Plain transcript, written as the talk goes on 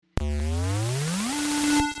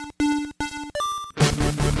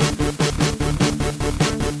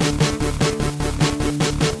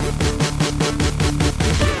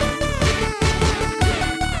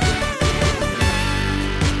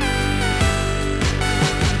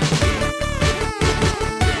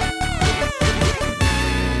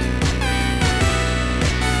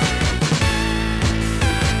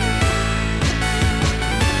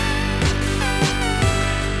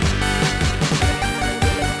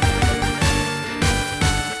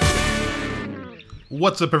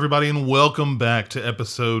What's up, everybody, and welcome back to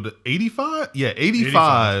episode 85? Yeah,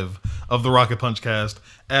 85 of the Rocket Punch Cast.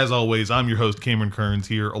 As always, I'm your host, Cameron Kearns,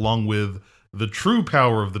 here, along with the true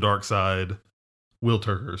power of the dark side, Will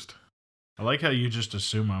Turkhurst. I like how you just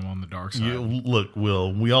assume I'm on the dark side. Look,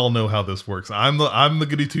 Will, we all know how this works. I'm the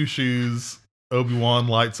goody two shoes, Obi-Wan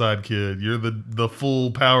light side kid. You're the full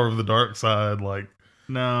power of the dark side. Like,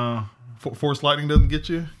 no. Force lightning doesn't get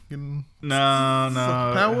you? No.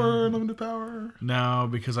 Power, limited power? No,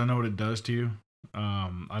 because I know what it does to you.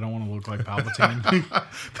 I don't want to look like Palpatine.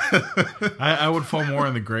 I would fall more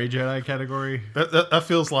in the gray Jedi category. That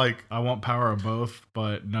feels like... I want power of both,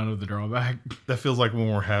 but none of the drawback. That feels like when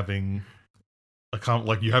we're having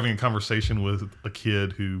you're having a conversation with a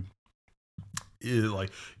kid who is like,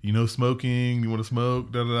 smoking, you want to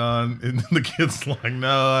smoke, da-da-da, and the kid's like,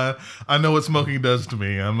 no, I know what smoking does to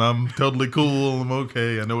me. I'm totally cool. I'm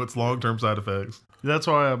okay. I know it's long-term side effects. That's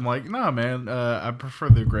why I'm like, nah, man, I prefer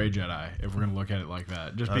the gray Jedi if we're going to look at it like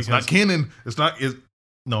that. Just because it's not canon.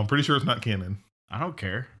 No, I'm pretty sure it's not canon. I don't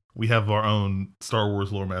care. We have our own Star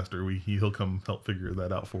Wars lore master. He'll come help figure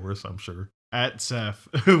that out for us, I'm sure. At Seth.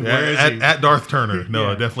 Where is he? At Darth Turner. No,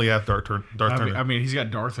 Yeah. Definitely at Darth Turner. I mean, he's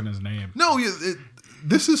got Darth in his name. No,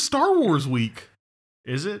 this is Star Wars week.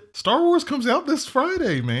 Is it? Star Wars comes out this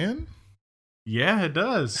Friday, man. Yeah, it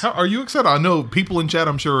does. How are you excited? I know people in chat,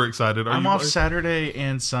 I'm sure, are excited. I'm off Saturday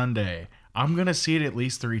and Sunday. I'm going to see it at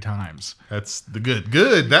least 3 times. That's the good.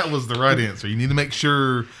 That was the right answer. You need to make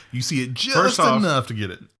sure you see it just enough to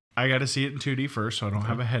get it. I got to see it in 2D first, so I don't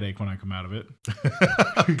have a headache when I come out of it.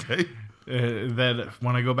 Okay. Then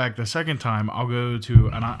when I go back the second time, I'll go to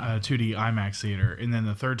a 2D IMAX theater, and then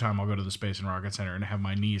the third time I'll go to the Space and Rocket Center and have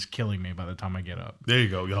my knees killing me by the time I get up. There you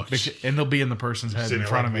go, y'all. And they'll be in the person's head in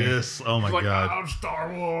front of me. This. Oh my god! I'm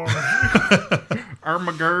Star Wars.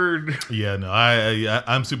 Armageddon. Yeah, no,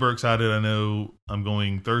 I'm super excited. I know I'm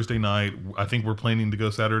going Thursday night. I think we're planning to go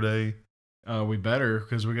Saturday. We better,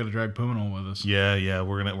 because we got to drag Puminal with us. Yeah,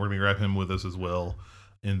 we're gonna grab him with us as well.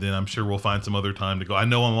 And then I'm sure we'll find some other time to go. I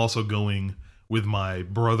know I'm also going with my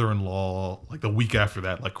brother-in-law like the week after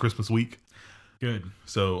that, like Christmas week. Good.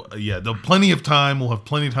 So, there'll plenty of time. We'll have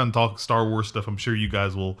plenty of time to talk Star Wars stuff. I'm sure you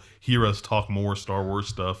guys will hear us talk more Star Wars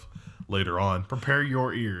stuff later on. Prepare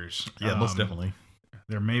your ears. Yeah, most definitely.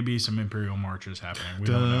 There may be some Imperial marches happening. We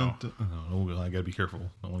don't know. I got to be careful.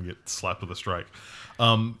 I don't want to get slapped with a strike.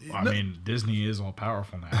 I mean, Disney is all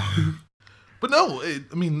powerful now. But no,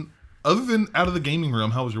 other than out of the gaming realm,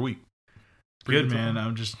 how was your week? Good, man.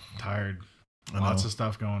 I'm just tired. Lots of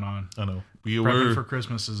stuff going on. I know. Prepping for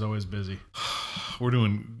Christmas is always busy.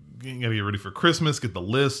 You gotta get ready for Christmas, get the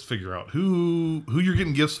list, figure out who you're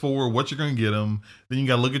getting gifts for, what you're gonna get them. Then you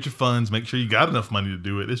gotta look at your funds, make sure you got enough money to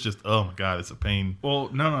do it. It's just, oh my god, it's a pain. Well,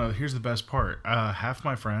 no. Here's the best part. Half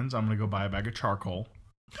my friends, I'm gonna go buy a bag of charcoal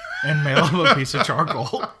and mail them a piece of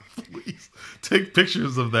charcoal. Please take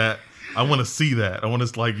pictures of that. I want to see that. I want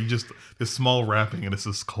to this small wrapping and it's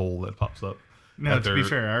this coal that pops up. No, to be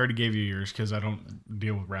fair, I already gave you yours because I don't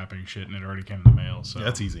deal with wrapping shit and it already came in the mail. So yeah,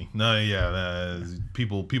 that's easy. No, yeah,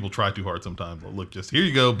 people try too hard sometimes. Look, just here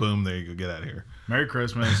you go, boom, there you go, get out of here. Merry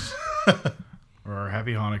Christmas or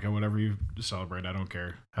Happy Hanukkah, whatever you celebrate. I don't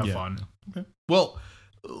care. Have fun. Okay. Well,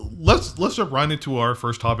 let's jump right into our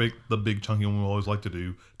first topic, the big chunky one we always like to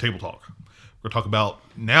do, table talk. We're going to talk about,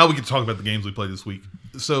 now we get to talk about the games we played this week.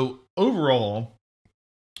 So overall,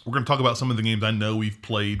 we're going to talk about some of the games I know we've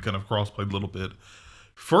played, kind of cross-played a little bit.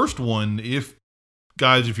 First one, if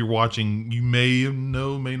you're watching, you may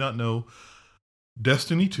know, may not know,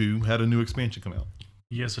 Destiny 2 had a new expansion come out.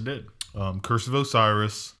 Yes, it did. Curse of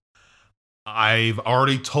Osiris. I've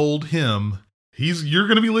already told him, you're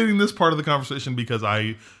going to be leading this part of the conversation because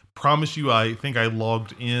I promise you, I think I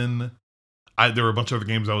logged in. There were a bunch of other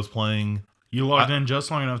games I was playing. You logged in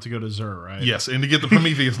just long enough to go to Xur, right? Yes, and to get the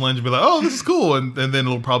Prometheus lens and be like, oh, this is cool. And then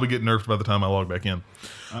it'll probably get nerfed by the time I log back in.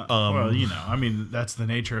 Well, that's the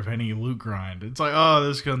nature of any loot grind. It's like, oh,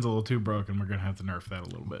 this gun's a little too broken. We're going to have to nerf that a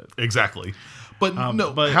little bit. Exactly. But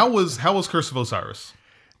how was Curse of Osiris?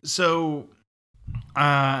 So,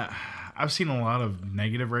 I've seen a lot of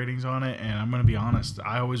negative ratings on it, and I'm going to be honest.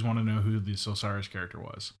 I always want to know who this Osiris character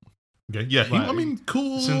was. Okay, yeah,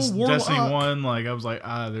 cool. Since warlock. Destiny 1, I was like,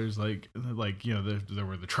 there's there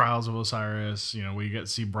were the Trials of Osiris, we get to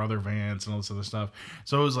see Brother Vance and all this other stuff.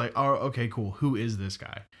 So it was like, oh, okay, cool. Who is this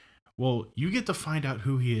guy? Well, you get to find out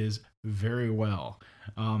who he is very well.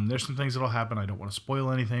 There's some things that'll happen. I don't want to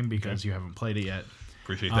spoil anything because you haven't played it yet.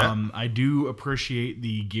 Appreciate that. I do appreciate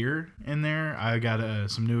the gear in there. I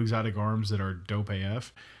got some new exotic arms that are dope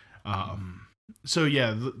AF. So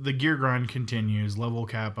yeah, the gear grind continues. Level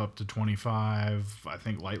cap up to 25. I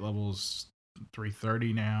think light levels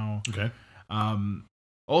 3:30 now. Okay.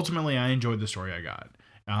 Ultimately, I enjoyed the story I got.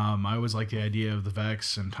 I always like the idea of the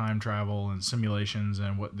Vex and time travel and simulations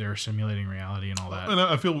and what they're simulating reality and all that. And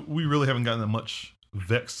I feel we really haven't gotten that much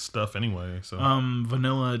Vex stuff anyway. So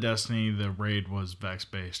Vanilla Destiny, the raid was Vex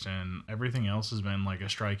based, and everything else has been like a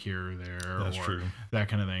strike here or there, that's or true. that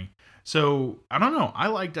kind of thing. So I don't know. I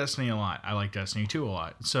like Destiny a lot. I like Destiny 2 a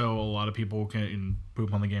lot. So a lot of people can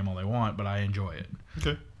poop on the game all they want, but I enjoy it.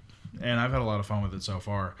 Okay. And I've had a lot of fun with it so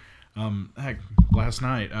far. Heck, last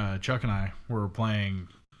night, Chuck and I were playing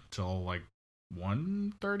till like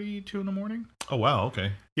 1:30, 2 in the morning. Oh wow.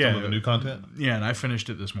 Okay. Yeah, Some of the new content. Yeah, and I finished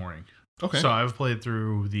it this morning. Okay. So I've played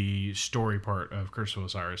through the story part of Curse of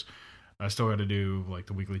Osiris. I still got to do like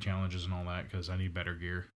the weekly challenges and all that because I need better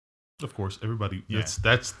gear. Of course, everybody. Yeah.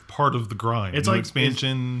 That's part of the grind. It's new like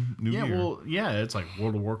expansion, new Yeah, gear. well, yeah, it's like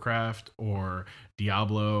World of Warcraft or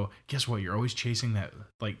Diablo. Guess what? You're always chasing that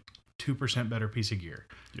like 2% better piece of gear.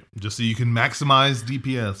 Just so you can maximize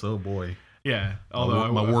DPS. Oh boy. Yeah,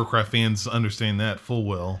 although my Warcraft fans understand that full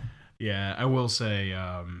well. Yeah, I will say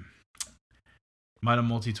Might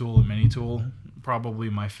Multi-Tool and Mini-Tool, probably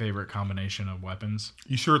my favorite combination of weapons.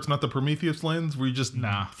 You sure it's not the Prometheus lens where you just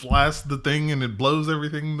Nah. blast the thing and it blows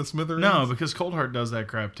everything to smithereens? No, because Cold Heart does that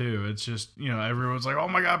crap too. It's just, everyone's like, oh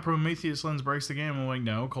my god, Prometheus lens breaks the game. I'm like,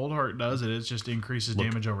 no, Cold Heart does it. It just increases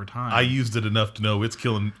damage over time. I used it enough to know it's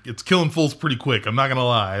killing fools pretty quick. I'm not gonna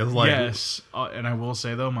lie. It's like, yes, and I will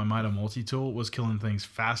say though, my Might Multi-Tool was killing things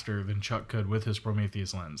faster than Chuck could with his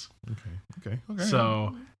Prometheus lens. Okay.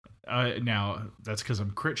 So now that's because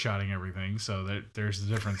I'm crit shotting everything, so there's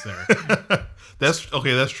the difference there. That's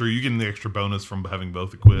true. You're getting the extra bonus from having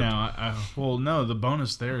both equipped. Now, no, the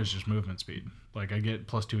bonus there is just movement speed. Like I get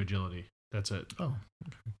 +2 agility. That's it. Oh,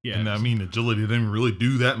 yeah. And I mean, agility didn't really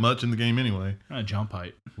do that much in the game anyway. Jump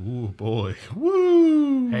height. Ooh boy,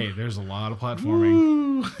 woo! Hey, there's a lot of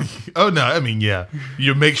platforming. Woo. Oh no, I mean, yeah,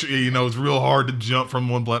 you make sure it's real hard to jump from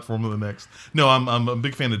one platform to the next. No, I'm a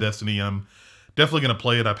big fan of Destiny. I'm definitely gonna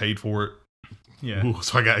play it. I paid for it. Yeah. Ooh,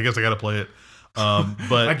 so I guess I got to play it.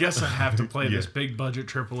 But I guess I have to play this big budget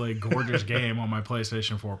AAA gorgeous game on my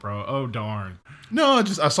PlayStation 4 Pro. Oh darn! No,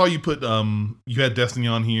 I saw you put you had Destiny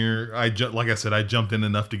on here. Like I said, I jumped in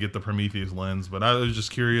enough to get the Prometheus lens, but I was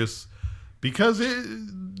just curious because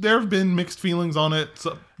there have been mixed feelings on it.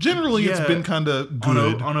 So generally, it's been kind of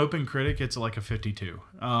good. On Open Critic, it's like a 52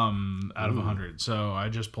 out of 100. So I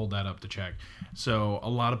just pulled that up to check. So a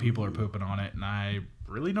lot of people are pooping on it, and I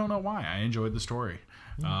really don't know why. I enjoyed the story.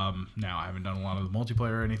 Now I haven't done a lot of the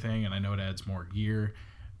multiplayer or anything, and I know it adds more gear,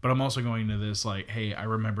 but I'm also going to this like, hey, I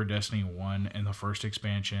remember Destiny 1 and the first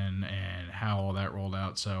expansion and how all that rolled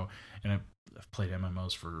out. So, and I've played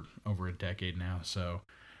MMOs for over a decade now, so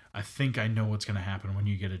I think I know what's going to happen when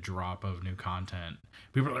you get a drop of new content.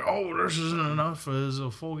 People are like, oh, this isn't enough as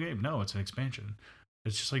a full game. No, it's an expansion.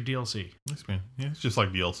 It's just like DLC. Yeah, it's just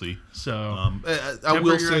like DLC. So I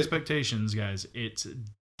will your say expectations, guys. It's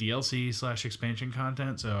DLC/expansion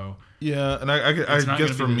content. So yeah, and I guess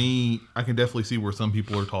for me, me, I can definitely see where some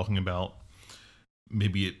people are talking about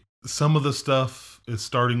maybe some of the stuff is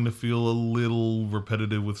starting to feel a little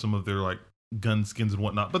repetitive with some of their like gun skins and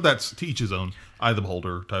whatnot. But that's to each his own, eye the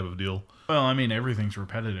beholder type of deal. Well, I mean, everything's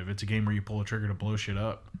repetitive. It's a game where you pull a trigger to blow shit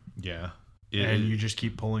up. Yeah. And you just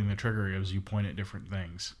keep pulling the trigger as you point at different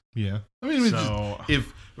things. Yeah. I mean,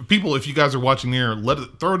 if you guys are watching there,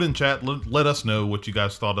 throw it in chat. Let us know what you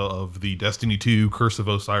guys thought of the Destiny 2 Curse of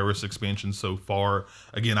Osiris expansion so far.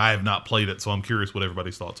 Again, I have not played it, so I'm curious what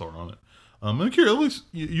everybody's thoughts are on it. I'm curious, at least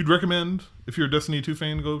you'd recommend, if you're a Destiny 2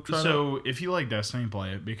 fan, go try it out? So if you like Destiny,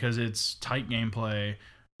 play it because it's tight gameplay,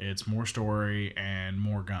 it's more story, and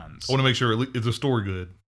more guns. I want to make sure it's a story good.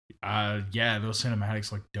 Yeah, those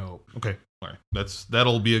cinematics look dope. Okay. All right.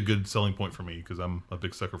 That'll be a good selling point for me because I'm a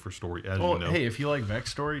big sucker for story, as you know. Hey, if you like Vex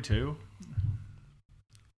story too,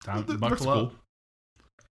 buckle up. Cool.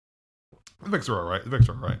 The Vex are all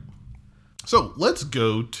right. So let's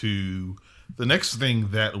go to the next thing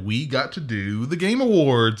that we got to do. The Game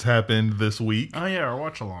Awards happened this week. Oh yeah, our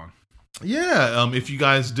watch along. Yeah, if you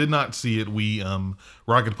guys did not see it, we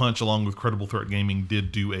Rocket Punch along with Credible Threat Gaming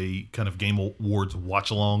did do a kind of Game Awards watch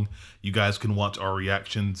along. You guys can watch our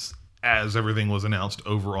reactions as everything was announced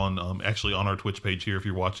over on actually on our Twitch page here. If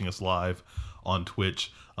you're watching us live on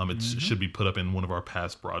Twitch, it should be put up in one of our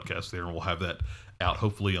past broadcasts there, and we'll have that out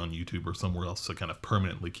hopefully on YouTube or somewhere else to kind of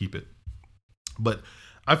permanently keep it. But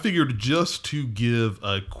I figured just to give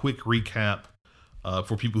a quick recap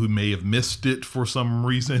for people who may have missed it for some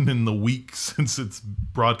reason in the week since it's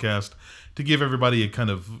broadcast, to give everybody a kind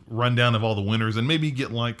of rundown of all the winners and maybe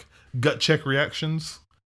get like gut check reactions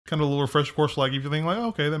kind of a little refresher course, like if you think like,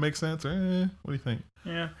 okay, that makes sense. What do you think?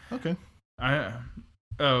 Yeah. Okay.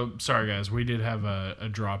 Oh, sorry guys, we did have a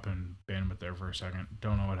drop in bandwidth there for a second.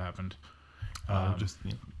 Don't know what happened.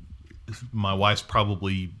 My wife's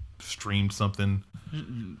probably streamed something.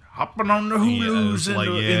 Hopping on the Hulu's in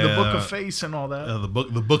the Book of Face and all that.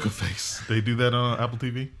 The Book of Face. They do that on Apple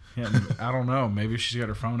TV. Yeah, I don't know. Maybe she's got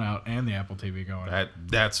her phone out and the Apple TV going.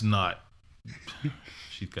 That's not.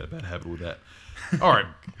 She's got a bad habit with that. All right.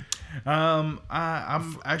 I'm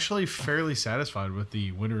actually fairly satisfied with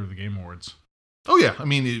the winner of the Game Awards. Oh yeah, I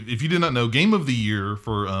mean, if you did not know, Game of the Year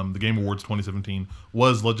for the Game Awards 2017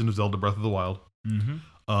 was Legend of Zelda: Breath of the Wild. Mm-hmm.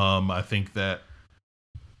 I think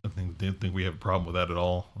didn't think we have a problem with that at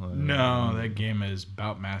all. No, that game is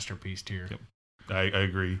about masterpiece tier. Yep. I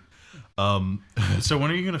agree. So when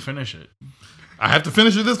are you going to finish it? I have to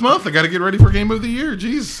finish it this month. I got to get ready for Game of the Year.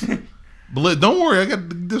 Jeez. But don't worry,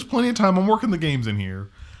 there's plenty of time. I'm working the games in here.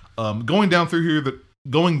 Going down through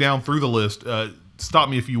the list. Stop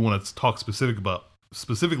me if you want to talk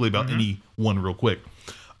specifically about any one real quick.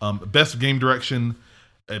 Best game direction.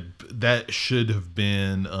 That should have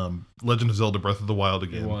been Legend of Zelda: Breath of the Wild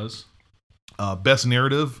again. It was. Best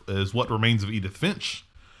narrative is What Remains of Edith Finch.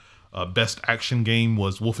 Best action game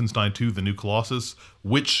was Wolfenstein 2: The New Colossus,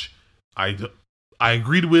 which I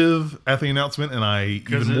agreed with at the announcement, and I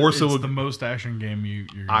even more so. It's the most action game you're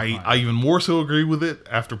gonna find. I even more so agree with it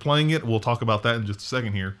after playing it. We'll talk about that in just a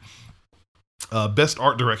second here. Best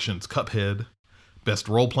art directions, Cuphead. Best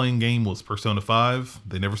role-playing game was Persona 5.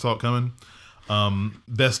 They never saw it coming.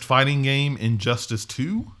 Best fighting game, Injustice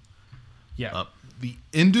 2. Yeah. The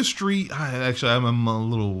industry, I'm a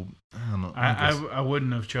little, I don't know. I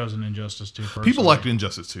wouldn't have chosen Injustice 2 personally. People liked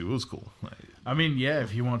Injustice 2. It was cool. I mean, yeah,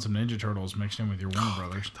 if you want some Ninja Turtles mixed in with your Warner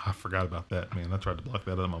Brothers. I forgot about that, man. I tried to block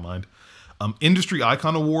that out of my mind. Industry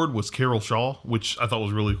Icon Award was Carol Shaw, which I thought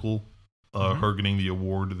was really cool. Her getting the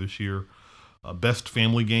award this year. Best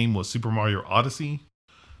family game was Super Mario Odyssey.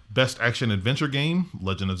 Best action adventure game,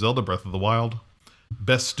 Legend of Zelda: Breath of the Wild.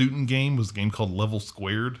 Best student game was a game called Level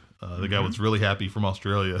Squared. The guy was really happy from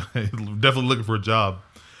Australia. Definitely looking for a job.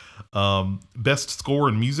 Best score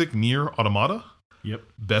and music, Nier Automata. Yep.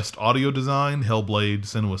 Best audio design, Hellblade: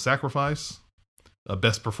 Senua's Sacrifice.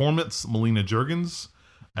 Best performance, Melina Juergens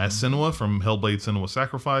as Senua from Hellblade: Senua's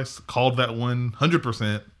Sacrifice. Called that one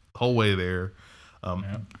 100%, whole way there.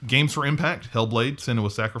 Games for Impact, Hellblade: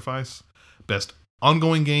 Senua's Sacrifice. Best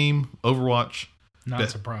ongoing game, Overwatch. Not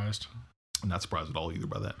surprised at all either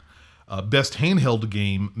by that. Best handheld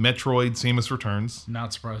game, Metroid: Samus Returns.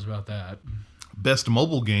 Not surprised about that. Best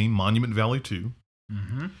mobile game, Monument Valley 2.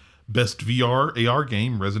 Mm-hmm. Best VR AR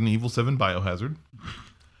game, Resident Evil 7 Biohazard.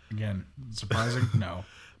 Again, surprising? No.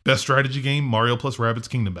 Best strategy game, Mario plus Rabbids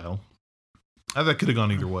Kingdom Battle. That could have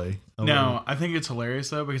gone either way. No, I think it's hilarious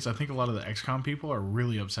though, because I think a lot of the XCOM people are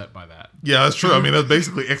really upset by that. Yeah, that's true. I mean, that's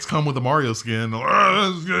basically XCOM with a Mario skin.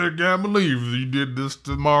 I can't believe you did this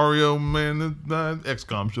to Mario, man.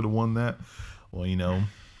 XCOM should have won that. Well,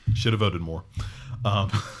 should have voted more.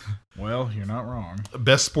 Well, you're not wrong.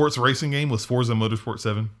 Best sports racing game was Forza Motorsport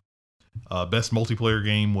 7. Best multiplayer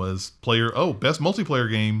game was Best multiplayer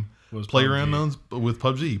game was PlayerUnknown's with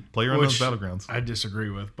PUBG. PlayerUnknown's Battlegrounds. I disagree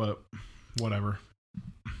with, but whatever.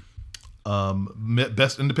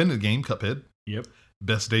 Best independent game, Cuphead. Yep.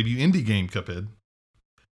 Best debut indie game, Cuphead.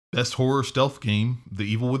 Best horror stealth game, The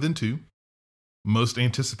Evil Within 2. Most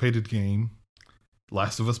anticipated game,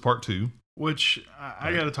 Last of Us Part 2. Which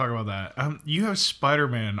I got to talk about that. You have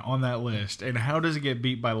Spider-Man on that list, and how does it get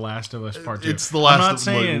beat by Last of Us Part 2? It's the last. I'm not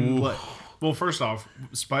saying. Well, first off,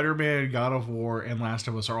 Spider-Man, God of War, and Last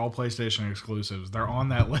of Us are all PlayStation exclusives. They're on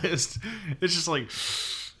that list. It's just like,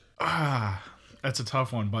 that's a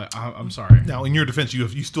tough one. But I'm sorry. Now, in your defense,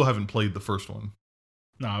 you still haven't played the first one.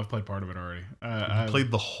 No, I've played part of it already. I've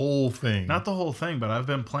played the whole thing. Not the whole thing, but I've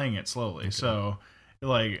been playing it slowly. Okay. So.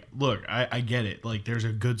 Like, look, I get it. Like, there's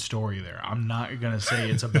a good story there. I'm not going to say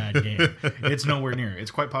it's a bad game. It's nowhere near. It's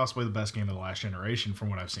quite possibly the best game of the last generation from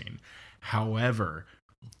what I've seen. However,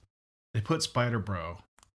 they put Spider-Bro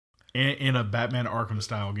in a Batman Arkham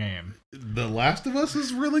style game. The Last of Us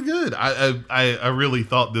is really good. I really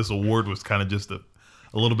thought this award was kind of just a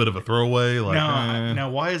little bit of a throwaway. Like, now,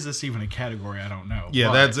 why is this even a category? I don't know.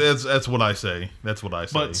 Yeah, that's what I say. That's what I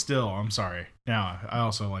say. But still, I'm sorry. Now, I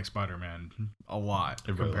also like Spider-Man a lot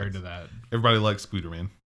compared to that. Everybody likes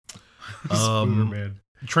Spider-Man. Spider-Man.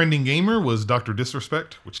 Trending gamer was Dr.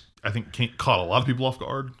 Disrespect, which I think caught a lot of people off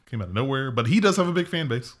guard. Came out of nowhere, but he does have a big fan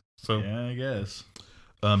base. So yeah, I guess.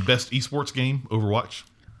 Best esports game, Overwatch.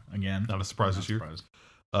 Again, not a surprise this year.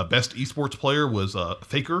 Best esports player was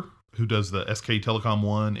Faker, who does the SK Telecom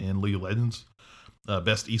 1 and League of Legends.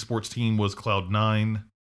 Best esports team was Cloud9,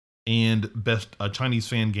 and best Chinese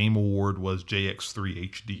fan game award was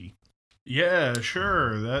JX3 HD. Yeah,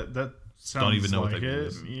 sure. That sounds Don't even know like what that game it.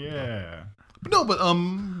 is. Yeah. But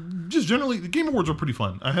no, just generally, the game awards were pretty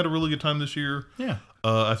fun. I had a really good time this year. Yeah.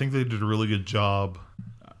 I think they did a really good job.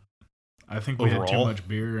 I think we had too Overall. much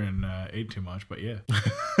beer and ate too much, but yeah.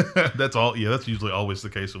 That's all. Yeah, that's usually always the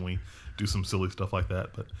case when we do some silly stuff like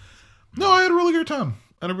that. But no, I had a really great time.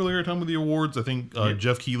 I had a really great time with the awards. I think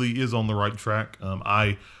Jeff Keighley is on the right track.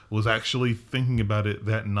 I was actually thinking about it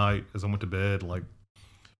that night as I went to bed. Like,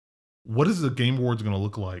 what is the Game Awards going to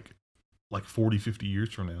look like 40, 50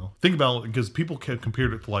 years from now? Think about it, because people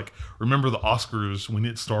compared it to, like, remember the Oscars when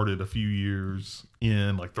it started a few years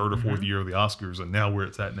in, like, third or fourth year of the Oscars, and now where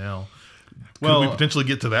it's at now. Could we potentially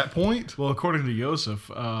get to that point? Well, according to Yosef,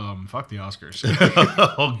 fuck the Oscars.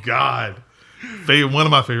 Oh, God. One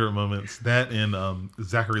of my favorite moments. That and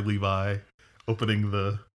Zachary Levi opening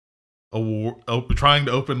the award, trying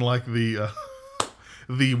to open, like, the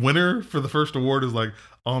winner for the first award is like,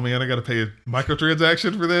 oh man, I got to pay a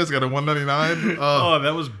microtransaction for this. Got a $1.99. Oh,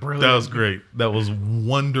 that was brilliant. That was great. That was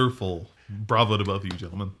wonderful. Bravo to both of you,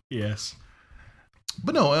 gentlemen. Yes.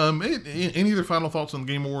 But no, any other final thoughts on the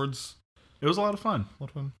Game Awards? It was a lot of fun. A lot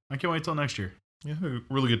of fun. I can't wait till next year. Yeah, had a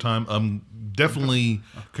really good time. Definitely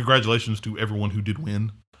congratulations to everyone who did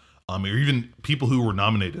win. Or even people who were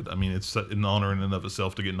nominated. I mean, it's an honor in and of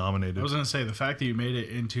itself to get nominated. I was going to say, the fact that you made it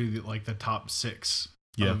into the top 6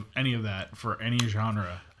 Yeah. of any of that for any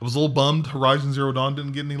genre. I was a little bummed Horizon Zero Dawn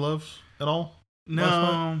didn't get any love at all.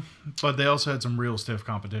 No, but they also had some real stiff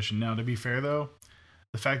competition. Now, to be fair, though,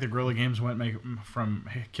 the fact that Guerrilla Games went from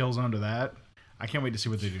Killzone to that, I can't wait to see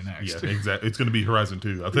what they do next. Yeah, exactly. It's going to be Horizon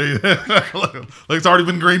 2. I'll tell you that. Like, it's already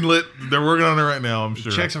been greenlit. They're working on it right now, I'm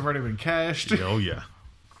sure. Checks have already been cashed. Yeah, oh, yeah.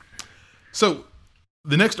 So,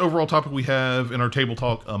 the next overall topic we have in our table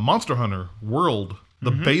talk, Monster Hunter World. The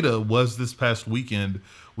beta was this past weekend.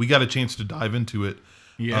 We got a chance to dive into it.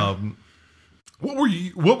 Yeah. What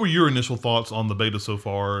were your initial thoughts on the beta so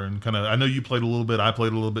far? And kind of, I know you played a little bit. I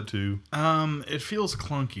played a little bit too. It feels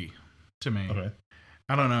clunky to me. Okay.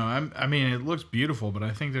 I don't know. I mean, it looks beautiful, but I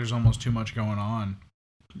think there's almost too much going on.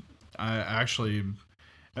 I actually,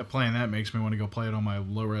 playing that makes me want to go play it on my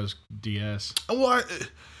low-res DS. Well,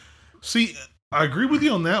 I agree with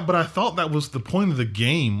you on that, but I thought that was the point of the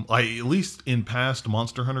game. Like, at least in past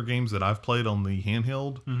Monster Hunter games that I've played on the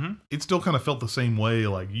handheld, it still kind of felt the same way.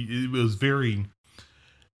 Like, it was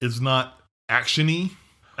it's not action-y.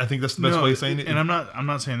 I think that's the best way of saying it. And I'm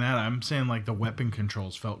not saying that. I'm saying, like, the weapon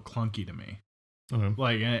controls felt clunky to me. Okay.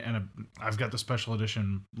 Like, and I've got the special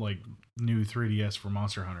edition, like, new 3DS for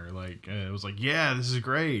Monster Hunter. Like, it was like, yeah, this is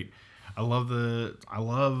great. I love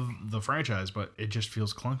the franchise, but it just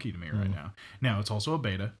feels clunky to me right now. Now, it's also a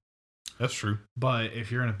beta. That's true. But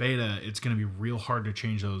if you're in a beta, it's going to be real hard to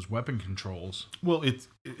change those weapon controls. Well, it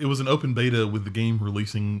was an open beta with the game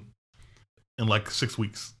releasing in like 6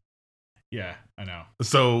 weeks. Yeah, I know.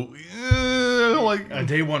 So, like a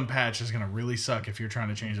day one patch is going to really suck if you're trying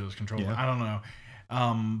to change those controls. Yeah. I don't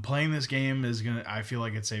know. Playing this game I feel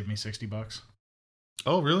like it saved me $60.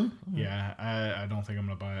 Oh, really? Yeah, I don't think I'm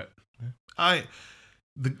going to buy it.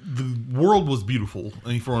 The world was beautiful. I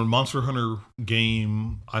mean, for a Monster Hunter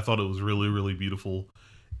game, I thought it was really, really beautiful.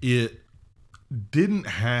 It didn't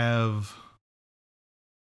have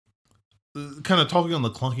kind of talking on the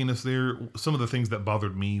clunkiness there. Some of the things that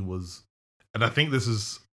bothered me was, and I think this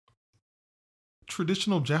is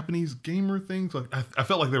traditional Japanese gamer things. Like I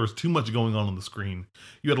felt like there was too much going on the screen.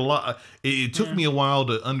 You had a lot. It took me a while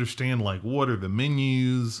to understand, like, what are the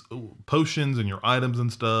menus, potions, and your items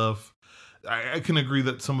and stuff. I can agree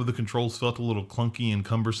that some of the controls felt a little clunky and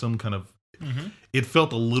cumbersome. Kind of, it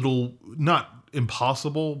felt a little not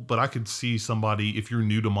impossible, but I could see somebody, if you're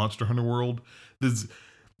new to Monster Hunter World,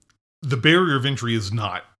 the barrier of entry is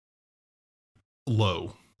not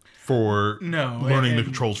low for learning the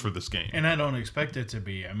controls for this game. And I don't expect it to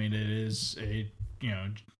be. I mean, it is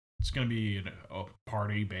it's going to be a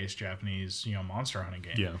party-based Japanese, monster hunting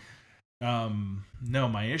game. Yeah. No,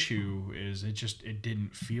 my issue is it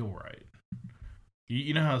didn't feel right.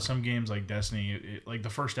 You know how some games like Destiny, like the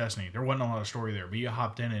first Destiny, there wasn't a lot of story there, but you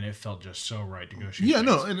hopped in and it felt just so right to go shoot. Yeah, things.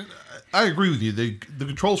 no, and I agree with you. The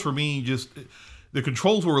controls for me the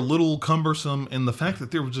controls were a little cumbersome, and the fact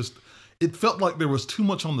that there was it felt like there was too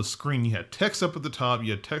much on the screen. You had text up at the top,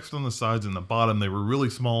 you had text on the sides and the bottom. They were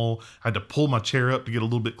really small. I had to pull my chair up to get a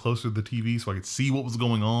little bit closer to the TV so I could see what was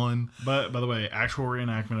going on. But by the way, actual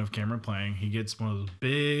reenactment of Cameron playing, he gets one of those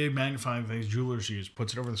big magnifying things jewelers use,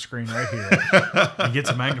 puts it over the screen right here. He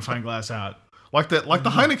gets a magnifying glass out. Like the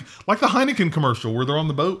Heineken commercial where they're on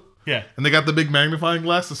the boat. Yeah. And they got the big magnifying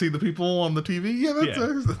glass to see the people on the TV. Yeah,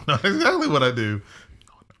 that's exactly what I do.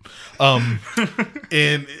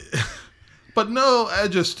 And but no, I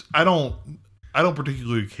don't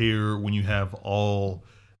particularly care when you have all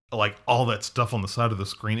that stuff on the side of the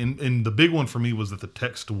screen. And the big one for me was that the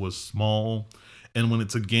text was small. And when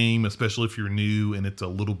it's a game, especially if you're new and it's a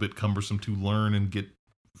little bit cumbersome to learn and get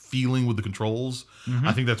feeling with the controls,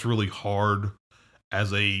 I think that's really hard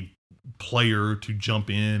as a player to jump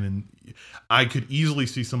in. And I could easily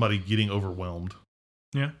see somebody getting overwhelmed.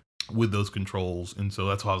 Yeah. With those controls. And so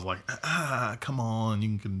that's why I was like, come on,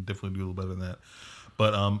 you can definitely do a little better than that.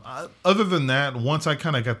 But other than that, once I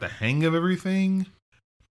kind of got the hang of everything,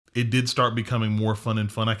 it did start becoming more fun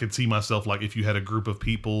and fun. I could see myself, like, if you had a group of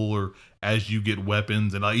people, or as you get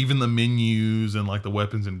weapons, and even the menus and like the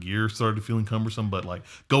weapons and gear started feeling cumbersome. But like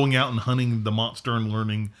going out and hunting the monster and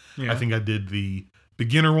learning, I think I did the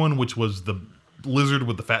beginner one, which was the lizard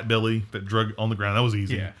with the fat belly that drug on the ground. That was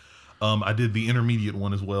easy. Yeah. I did the intermediate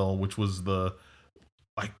one as well, which was the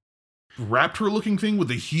like raptor looking thing with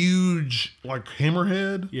the huge like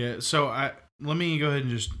hammerhead. Yeah. So let me go ahead and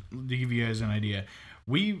just to give you guys an idea.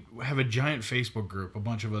 We have a giant Facebook group, a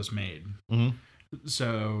bunch of us made. Mm-hmm.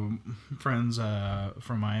 So friends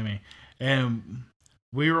from Miami, and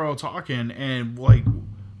we were all talking, and like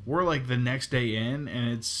we're like the next day in, and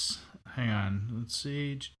it's hang on, let's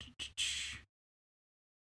see.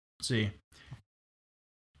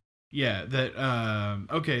 Yeah, that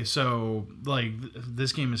okay, so like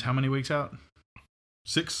this game is how many weeks out?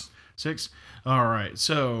 6. All right.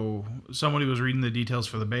 So somebody was reading the details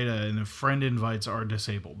for the beta, and the friend invites are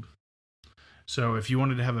disabled. So if you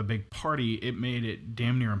wanted to have a big party, it made it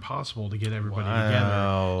damn near impossible to get everybody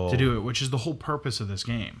together to do it, which is the whole purpose of this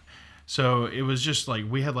game. So it was just like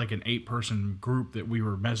we had like an 8-person group that we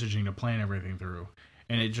were messaging to plan everything through,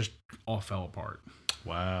 and it just all fell apart.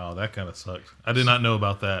 Wow, that kind of sucked. I did not know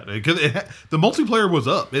about that. Because the multiplayer was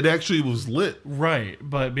up. It actually was lit. Right,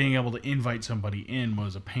 but being able to invite somebody in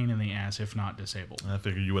was a pain in the ass, if not disabled. I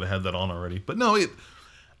figured you would have had that on already. But no,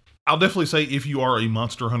 I'll definitely say if you are a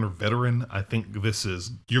Monster Hunter veteran, I think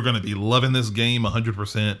you're going to be loving this game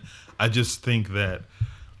 100%. I just think that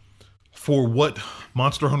for what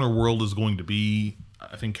Monster Hunter World is going to be,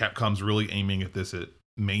 I think Capcom's really aiming at this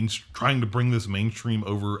trying to bring this mainstream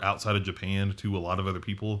over outside of Japan to a lot of other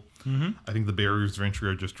people. Mm-hmm. I think the barriers to entry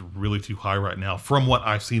are just really too high right now from what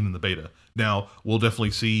I've seen in the beta. Now, we'll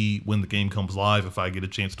definitely see when the game comes live if I get a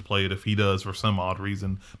chance to play it. If he does, for some odd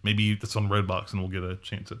reason, maybe it's on Redbox and we'll get a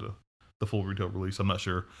chance at the full retail release. I'm not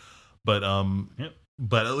sure. But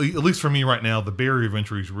but at least for me right now, the barrier of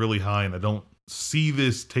entry is really high, and I don't see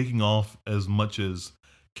this taking off as much as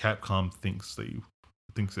Capcom thinks that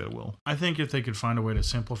it will. I think if they could find a way to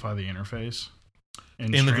simplify the interface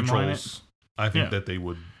and the controls, I think that they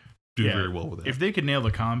would do very well with it. If they could nail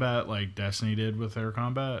the combat like Destiny did with their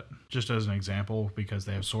combat, just as an example, because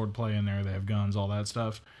they have swordplay in there, they have guns, all that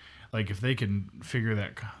stuff. Like if they can figure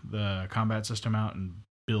the combat system out and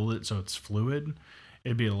build it so it's fluid,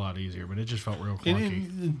 it'd be a lot easier. But it just felt real clunky.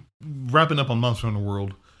 And wrapping up on Monster Hunter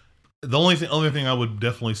World, the only thing I would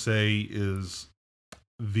definitely say is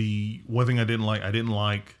the one thing I didn't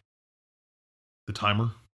like the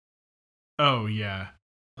timer. Oh yeah.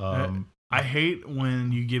 I hate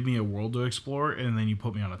when you give me a world to explore and then you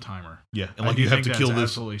put me on a timer. Yeah, and like you have to kill this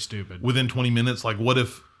absolutely stupid within 20 minutes. Like, what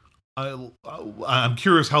if I'm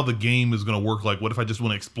curious how the game is going to work. Like, what if I just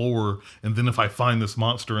want to explore, and then if I find this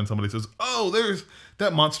monster and somebody says, "Oh,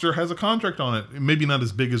 that monster has a contract on it." Maybe not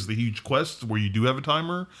as big as the huge quests where you do have a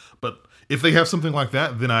timer, but if they have something like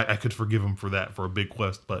that, then I could forgive them for that for a big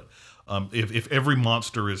quest. But if every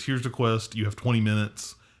monster is here's the quest, you have 20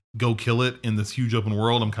 minutes. Go kill it in this huge open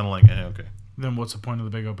world, I'm kind of like, okay. Then what's the point of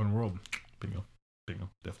the big open world? Bingo,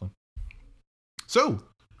 definitely. So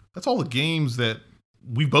that's all the games that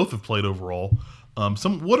we both have played overall.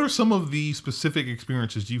 What are some of the specific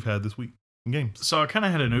experiences you've had this week in games? So I kind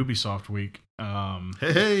of had an Ubisoft week.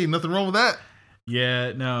 Hey, nothing wrong with that.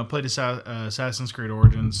 Yeah, no, I played Assassin's Creed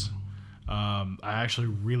Origins. I actually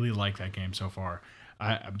really like that game so far.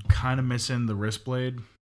 I'm kind of missing the wrist blade.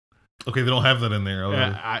 Okay, they don't have that in there.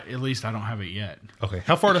 At least I don't have it yet. Okay,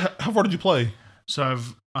 how far did you play? So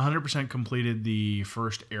I've 100% completed the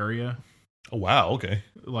first area. Oh wow, okay.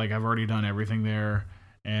 Like I've already done everything there,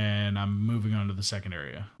 and I'm moving on to the second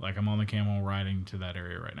area. Like I'm on the camel riding to that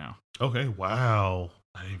area right now. Okay, wow.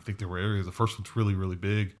 I didn't think there were areas. The first one's really, really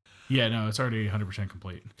big. Yeah, no, it's already 100%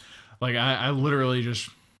 complete. Like I literally just,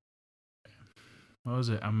 what was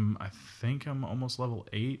it? I think I'm almost level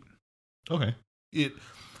 8. Okay.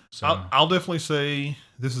 So I'll definitely say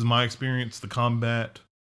this is my experience. The combat,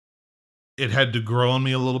 it had to grow on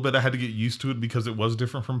me a little bit. I had to get used to it because it was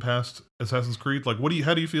different from past Assassin's Creed. Like,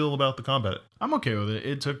 how do you feel about the combat? I'm okay with it.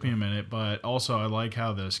 It took me a minute, but also I like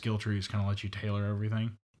how the skill trees kind of let you tailor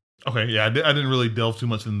everything. Okay, yeah, I didn't really delve too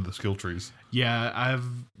much into the skill trees. Yeah, I've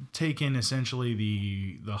taken essentially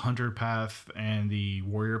the hunter path and the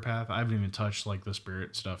warrior path. I haven't even touched like the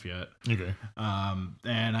spirit stuff yet. Okay.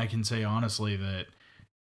 And I can say honestly that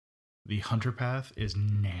the hunter path is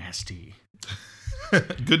nasty.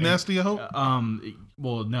 Good nasty, I hope.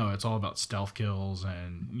 Well, no, it's all about stealth kills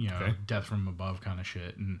and Okay. death from above kind of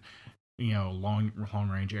shit, and long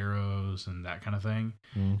range arrows and that kind of thing.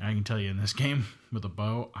 And I can tell you in this game with a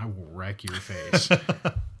bow, I will wreck your face.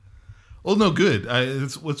 Well, no, good.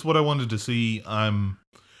 It's what I wanted to see.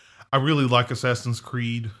 I really like Assassin's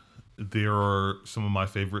Creed. There are some of my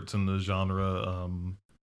favorites in the genre.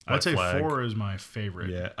 I'd say Flag. 4 is my favorite.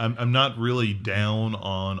 Yeah, I'm not really down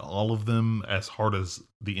on all of them as hard as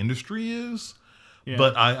the industry is, Yeah.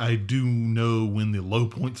 but I do know when the low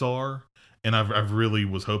points are, and I've really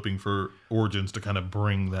was hoping for Origins to kind of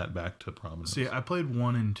bring that back to prominence. See, I played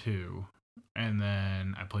 1 and 2, and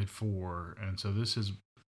then I played 4, and so this is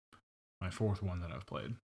my 4th one that I've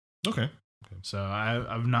played. Okay. So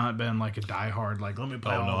I've not been like a diehard, like, let me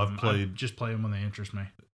play all of them. I just play them when they interest me.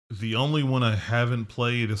 The only one I haven't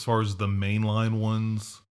played as far as the mainline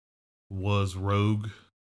ones was Rogue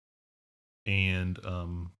and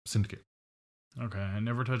Syndicate. Okay, I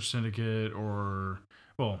never touched Syndicate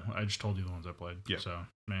I just told you the ones I played. Yeah. So,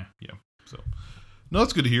 meh. Yeah. So, no,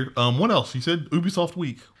 that's good to hear. What else? You said Ubisoft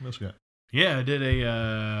Week. What else you got? Yeah, I did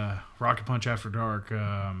a Rocket Punch After Dark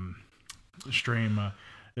stream.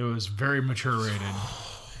 It was very mature rated.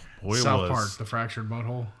 Boy, South Park, The Fractured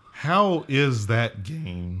Butthole. How is that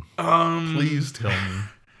game? Please tell me.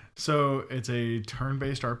 So it's a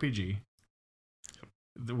turn-based RPG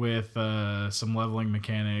with some leveling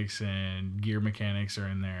mechanics and gear mechanics are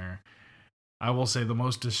in there. I will say the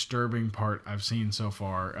most disturbing part I've seen so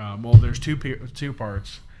far. There's two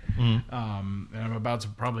parts, and I'm about to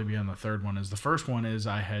probably be on the third one. The first one is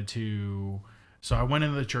So I went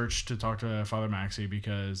into the church to talk to Father Maxey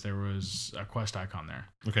because there was a quest icon there.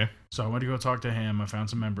 Okay. So I went to go talk to him. I found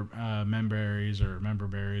some member berries or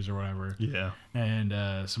whatever. Yeah.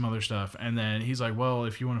 And some other stuff. And then he's like, well,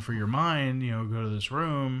 if you want to free your mind, go to this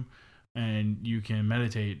room and you can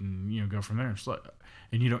meditate and, go from there.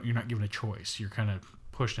 And you're not given a choice. You're kind of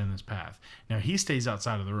pushed in this path. Now he stays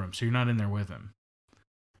outside of the room, so you're not in there with him.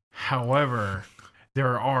 However,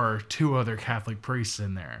 there are 2 other Catholic priests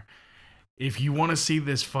in there. If you want to see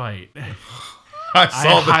this fight, I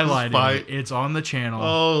highlighted it. It's on the channel.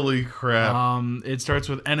 Holy crap. It starts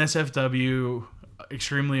with NSFW,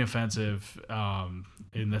 extremely offensive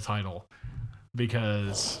in the title,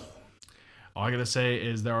 because all I gotta say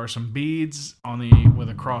is there are some beads with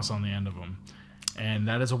a cross on the end of them, and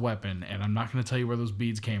that is a weapon. And I'm not going to tell you where those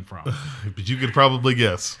beads came from, but you could probably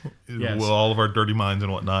guess. Yes. With all of our dirty minds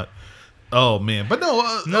and whatnot. Oh man, but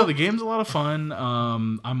no, the game's a lot of fun.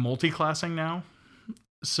 I'm multi-classing now,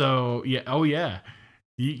 so yeah. Oh yeah,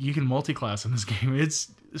 you can multi-class in this game. It's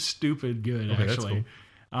stupid good, okay, actually.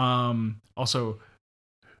 That's cool. Also,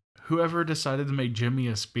 whoever decided to make Jimmy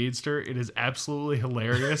a speedster, it is absolutely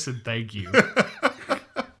hilarious, and thank you.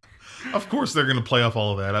 Of course, they're going to play off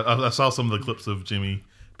all of that. I saw some of the clips of Jimmy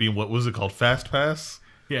being what was it called, Fast Pass?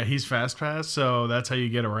 Yeah, he's Fast Pass, so that's how you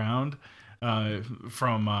get around.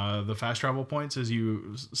 From the fast travel points, as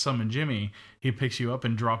you summon Jimmy, he picks you up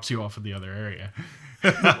and drops you off at the other area,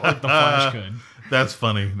 like the Flash could. That's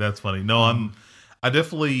funny. No, I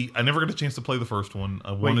never got a chance to play the first one.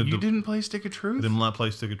 You didn't play Stick of Truth? I did not play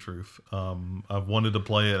Stick of Truth. I've wanted to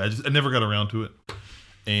play it. I never got around to it,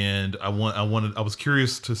 and I was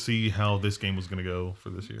curious to see how this game was going to go for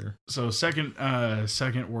this year. So second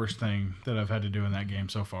worst thing that I've had to do in that game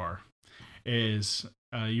so far is.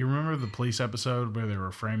 You remember the police episode where they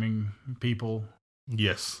were framing people?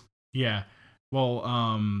 Yes. Yeah.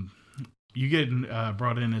 Well, you get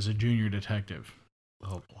brought in as a junior detective.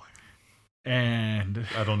 Oh boy. And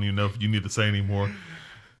I don't even know if you need to say anymore.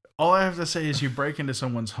 All I have to say is you break into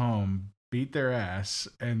someone's home, beat their ass,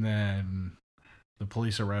 and then the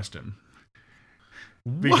police arrest him.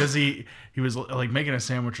 Because he was like making a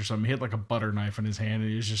sandwich or something. He had like a butter knife in his hand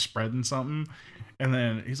and he was just spreading something. And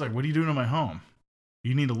then he's like, what are you doing in my home?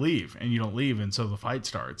 You need to leave. And you don't leave. And so the fight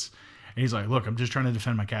starts. And he's like, look, I'm just trying to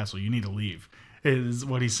defend my castle. You need to leave. Is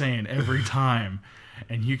what he's saying every time.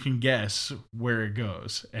 And you can guess where it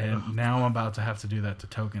goes. And now I'm about to have to do that to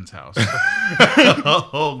Token's house.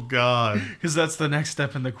 Oh, God. Because that's the next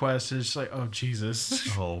step in the quest. It's just like, oh, Jesus.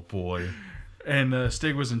 Oh, boy. And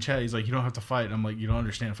Stig was in chat. He's like, "You don't have to fight." And I'm like, "You don't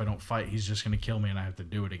understand. If I don't fight, he's just gonna kill me, and I have to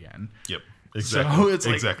do it again." Yep. Exactly. So it's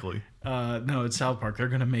like, exactly. No, it's South Park. They're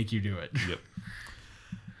gonna make you do it. Yep.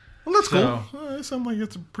 Well, that's So- cool. It sounds like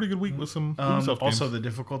it's a pretty good week with some Ubisoft Also, games. the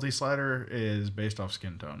difficulty slider is based off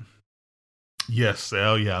skin tone. Yes.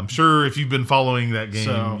 Oh, yeah. I'm sure if you've been following that game,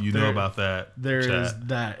 So you know about that. There is chat.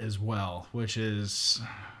 that as well, which is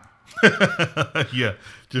Yeah.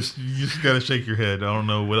 You just got to shake your head. I don't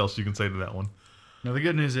know what else you can say to that one. now the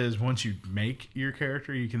good news is once you make your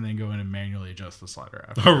character, you can then go in and manually adjust the slider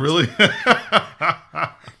after. Oh, really?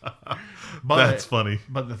 But That's funny.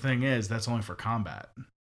 But the thing is, that's only for combat.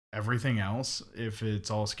 Everything else, if it's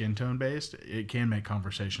all skin tone based, it can make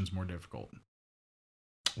conversations more difficult.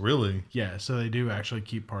 Really? Yeah, so they do actually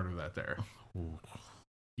keep part of that there.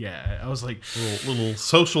 Yeah, I was like, Little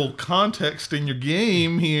social context in your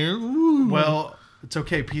game here. Ooh. well, it's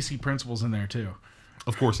okay. PC Principal's in there too.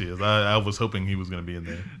 Of course he is. I was hoping he was going to be in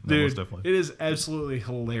there. No, most Dude, definitely. it is absolutely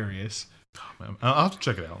hilarious. Man, I'll have to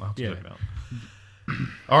check it out. Check it out.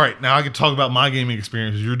 All right, now I can talk about my gaming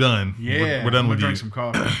experiences. You're done. Yeah, we're done I'm with gonna you. drink some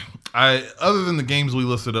coffee. Other than the games we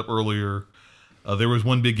listed up earlier, there was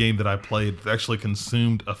one big game that I played that actually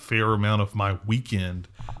consumed a fair amount of my weekend.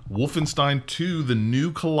 Wolfenstein 2: The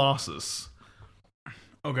New Colossus.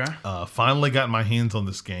 Okay. Finally got my hands on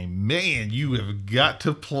this game. Man, you have got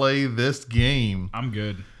to play this game. I'm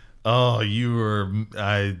good. Oh, you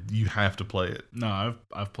have to play it. No,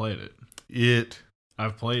 I've played it. It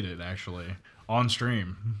I've played it actually on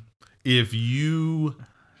stream. if you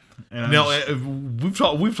And now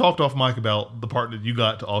we've talked off mic about the part that you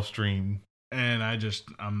got to off stream.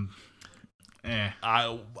 I'm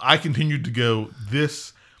I continued to go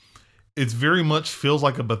this. It's very much feels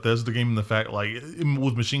like a Bethesda game in the fact like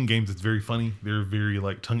with machine games it's very funny. They're very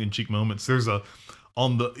like tongue in cheek moments. There's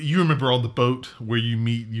you remember on the boat where you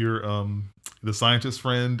meet your the scientist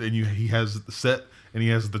friend and he has the set and he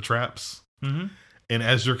has the traps. Mm-hmm. And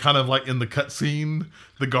as you're kind of like in the cutscene,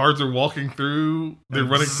 the guards are walking through, they're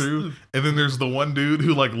running through, and then there's the one dude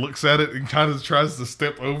who like looks at it and kind of tries to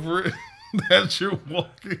step over it as you're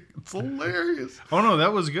walking. It's hilarious. Oh no,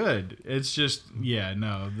 that was good. It's just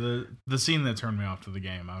the scene that turned me off to the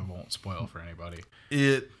game, I won't spoil for anybody.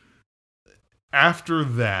 After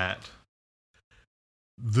that,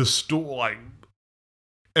 the story, like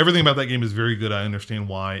everything about that game is very good. I understand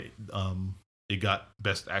why it got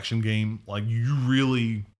best action game. Like you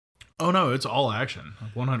really. Oh no, it's all action,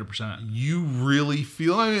 100%. You really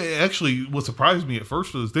feel. I mean, actually, what surprised me at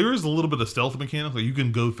first was there is a little bit of stealth mechanic. Like you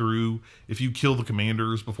can go through if you kill the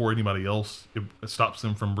commanders before anybody else, it stops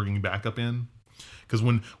them from bringing backup in. Because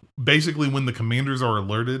when the commanders are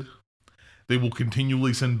alerted, they will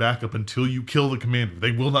continually send backup until you kill the commander.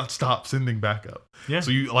 They will not stop sending backup. Yeah.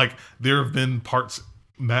 So there have been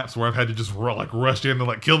maps where I've had to just rush in and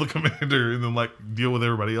like kill the commander and then like deal with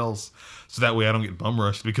everybody else. So that way I don't get bum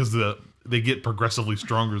rushed because they get progressively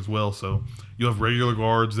stronger as well. So you have regular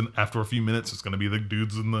guards and after a few minutes it's going to be the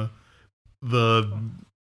dudes in the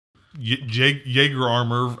Jaeger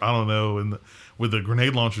armor, I don't know, and with the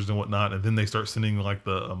grenade launchers and whatnot. And then they start sending like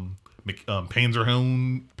the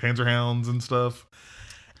Panzerhounds and stuff.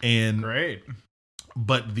 And Great.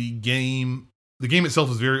 but the game itself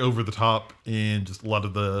is very over the top and just a lot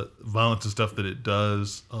of the violence and stuff that it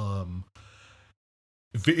does.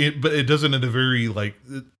 But it does it in a very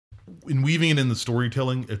in weaving it in the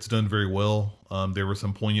storytelling, it's done very well. There were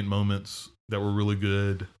some poignant moments that were really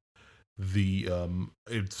good. Really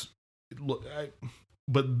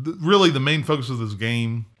the main focus of this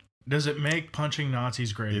game. Does it make punching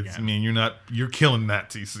Nazis great again? I mean, you're killing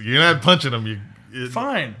Nazis. You're not punching them.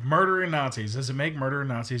 Fine, murdering Nazis. Does it make murdering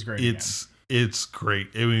Nazis great again? It's great.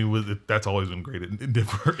 I mean, that's always been great. It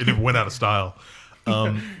never went out of style.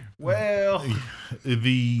 Well,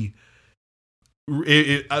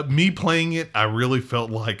 me playing it, I really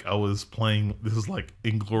felt like I was playing. This is like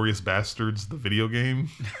Inglourious Bastards, the video game,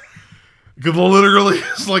 because literally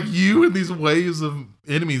it's like you and these waves of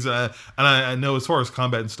enemies. And I know as far as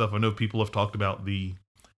combat and stuff, I know people have talked about the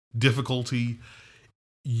difficulty.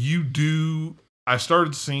 I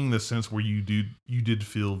started seeing the sense where you did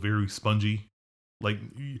feel very spongy, like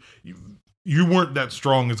you weren't that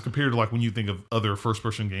strong as compared to like when you think of other first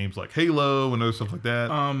person games like Halo and other stuff like that.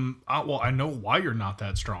 I know why you're not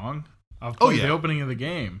that strong. I've played the opening of the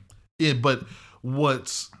game. Yeah, but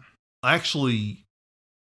what's actually,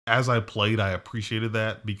 as I played, I appreciated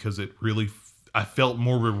that because it really, I felt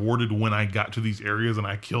more rewarded when I got to these areas and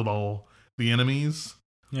I killed all the enemies.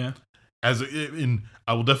 Yeah. I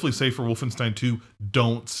will definitely say for Wolfenstein 2,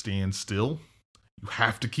 don't stand still. You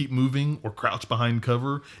have to keep moving or crouch behind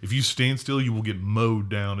cover. If you stand still, you will get mowed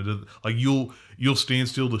down. It doesn't, like you'll stand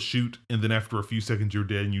still to shoot, and then after a few seconds you're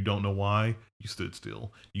dead, and you don't know why you stood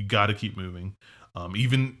still. You got to keep moving.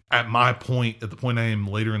 Even at my point, at the point I am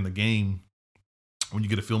later in the game, when you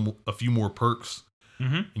get a few more perks,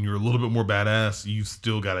 and you're a little bit more badass, you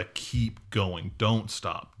still got to keep going. Don't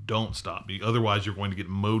stop. Don't stop. Otherwise, you're going to get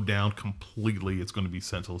mowed down completely. It's going to be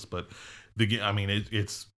senseless. But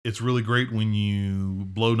it's really great when you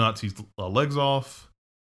blow Nazis' legs off.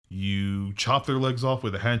 You chop their legs off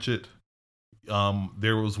with a hatchet.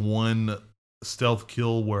 There was one stealth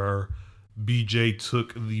kill where BJ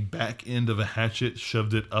took the back end of a hatchet,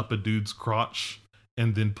 shoved it up a dude's crotch,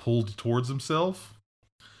 and then pulled towards himself.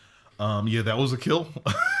 Yeah, that was a kill.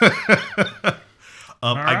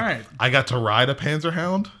 All right. I got to ride a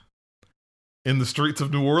Panzerhound in the streets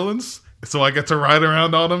of New Orleans. So I got to ride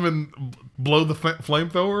around on them and blow the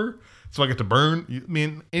flamethrower. So I get to burn. I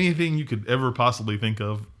mean, anything you could ever possibly think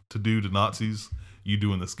of to do to Nazis, you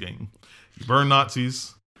do in this game. You burn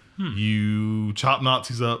Nazis. You chop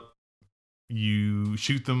Nazis up. You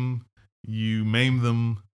shoot them. You maim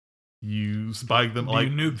them. You spike them. You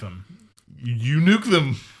nuke them. You nuke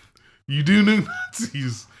them. You do nuke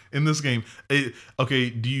Nazis in this game. Okay,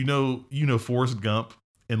 do you know Forrest Gump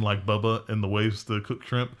and like Bubba and the ways to cook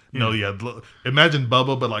shrimp? Yeah. No, yeah. Imagine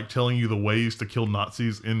Bubba, but like telling you the ways to kill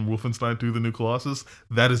Nazis in Wolfenstein 2: The New Colossus.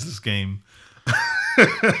 That is this game.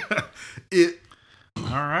 All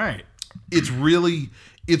right. It's really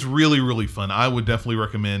fun. I would definitely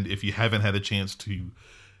recommend, if you haven't had a chance to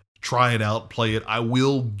try it out, play it. I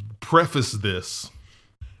will preface this.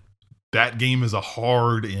 That game is a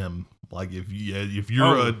hard M. Like if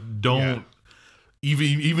you're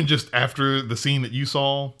even just after the scene that you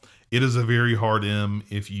saw, it is a very hard M.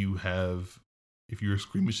 If you're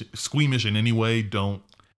squeamish in any way, don't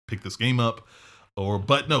pick this game up.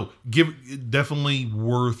 Definitely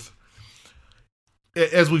worth.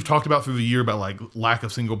 As we've talked about through the year about like lack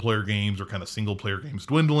of single player games or kind of single player games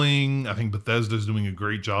dwindling, I think Bethesda's doing a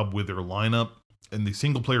great job with their lineup, and the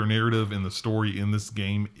single player narrative and the story in this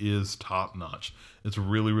game is top notch. It's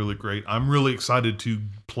really, really great. I'm really excited to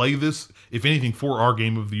play this, if anything, for our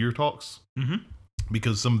Game of the Year talks,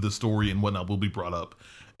 because some of the story and whatnot will be brought up,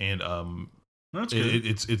 and that's good.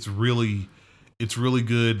 It's really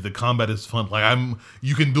good. The combat is fun. Like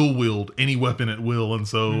you can dual wield any weapon at will, and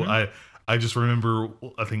so I just remember,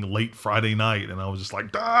 I think late Friday night, and I was just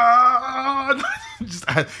like,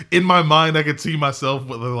 in my mind, I could see myself.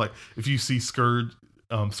 Like if you see Scourge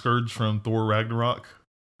from Thor Ragnarok,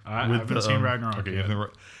 I haven't seen Ragnarok. Okay, yet.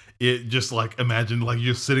 It just like imagine like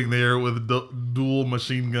you're sitting there with a dual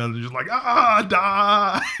machine gun, and just like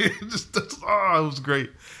die. It was great.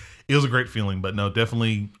 It was a great feeling. But no,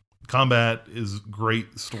 definitely combat is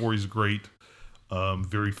great. The story's great.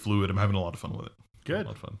 Very fluid. I'm having a lot of fun with it. Good. A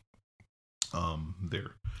lot of fun.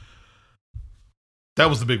 There. That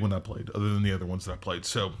was the big one I played, other than the other ones that I played.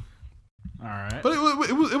 So, all right. But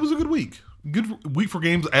it was a good week. Good week for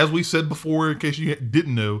games. As we said before, in case you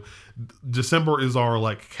didn't know, December is our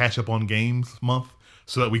like catch up on games month,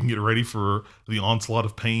 so that we can get ready for the onslaught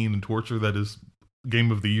of pain and torture that is Game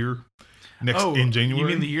of the Year in January. You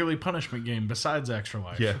mean the yearly punishment game besides Extra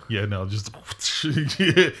Life? Yeah, no, just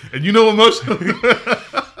and you know emotionally.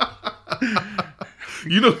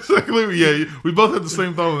 You know exactly. Yeah, we both had the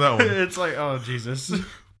same thought on that one. It's like, oh Jesus.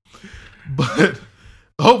 But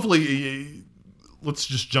hopefully, let's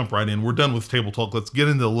just jump right in. We're done with table talk. Let's get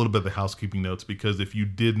into a little bit of the housekeeping notes, because if you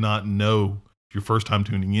did not know, your first time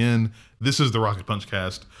tuning in, this is the Rocket Punch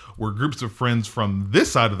Cast, where groups of friends from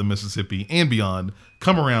this side of the Mississippi and beyond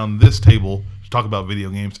come around this table to talk about video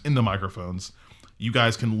games into microphones. You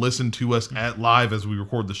guys can listen to us live as we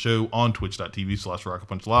record the show on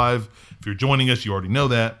twitch.tv/RocketPunchLive. If you're joining us, you already know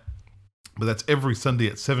that. But that's every Sunday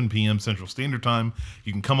at 7 p.m. Central Standard Time.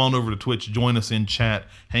 You can come on over to Twitch, join us in chat,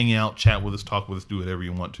 hang out, chat with us, talk with us, do whatever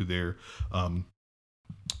you want to there.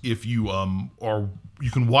 If you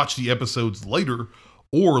you can watch the episodes later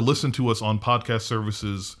or listen to us on podcast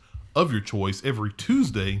services of your choice every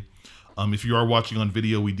Tuesday. If you are watching on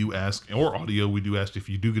video, we do ask, or audio, we do ask if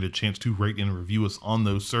you do get a chance to rate and review us on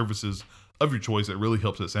those services of your choice. That really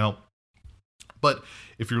helps us out. But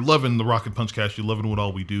if you're loving the Rocket Punch Cast, you're loving what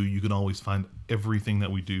all we do, you can always find everything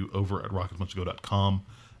that we do over at rocketpunchgo.com.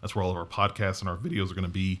 That's where all of our podcasts and our videos are going to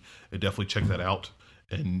be. And definitely check that out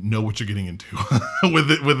and know what you're getting into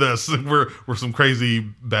with us. We're some crazy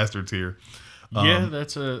bastards here. Yeah,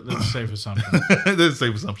 that's a safe assumption. That's a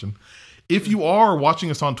safe assumption. If you are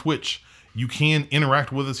watching us on Twitch, You can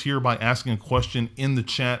interact with us here by asking a question in the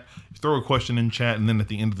chat. Throw a question in chat, and then at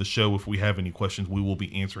the end of the show, if we have any questions, we will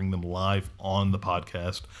be answering them live on the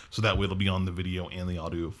podcast. So that way it'll be on the video and the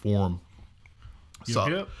audio form.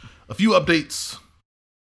 So, a few updates.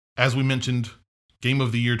 As we mentioned, Game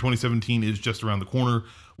of the Year 2017 is just around the corner.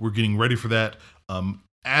 We're getting ready for that.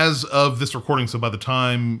 As of this recording, so by the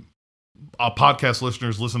time our podcast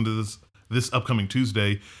listeners listen to this upcoming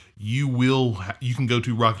Tuesday, you can go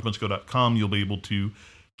to rocketpunchgo.com. You'll be able to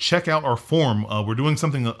check out our form. We're doing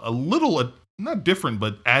something a little not different,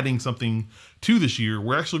 but adding something to this year.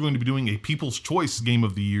 We're actually going to be doing a People's Choice Game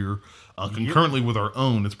of the Year concurrently with our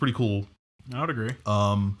own. It's pretty cool. I would agree.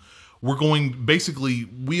 We're going, basically,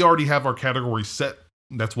 we already have our categories set.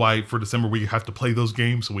 That's why for December we have to play those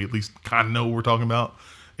games, so we at least kind of know what we're talking about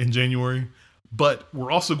in January. But we're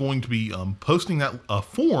also going to be posting that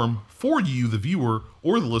form for you, the viewer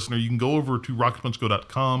or the listener. You can go over to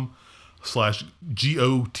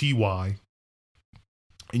rocketpunchgo.com/GOTY,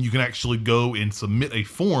 and you can actually go and submit a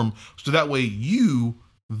form, so that way you,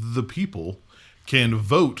 the people, can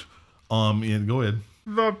vote. And go ahead.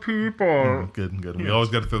 The people. Good. We always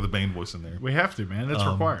got to throw the Bane voice in there. We have to, man. That's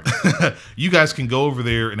required. You guys can go over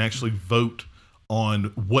there and actually vote on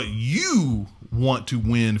what you want to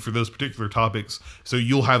win for those particular topics. So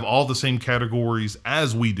you'll have all the same categories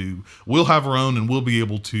as we do. We'll have our own, and we'll be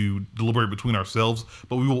able to deliberate between ourselves,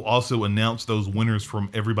 but we will also announce those winners from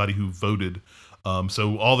everybody who voted.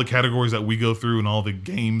 So all the categories that we go through and all the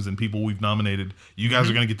games and people we've nominated, you guys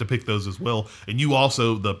are going to get to pick those as well. And you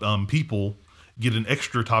also, the people, get an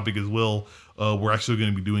extra topic as well. We're actually going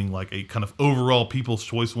to be doing like a kind of overall People's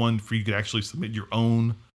Choice one for you to actually submit your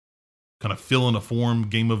own kind of fill in a form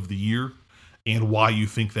Game of the Year and why you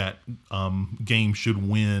think that game should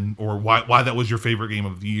win, or why that was your favorite Game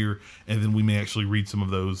of the Year. And then we may actually read some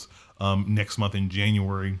of those next month in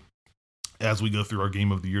January as we go through our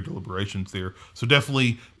Game of the Year deliberations there. So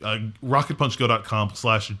definitely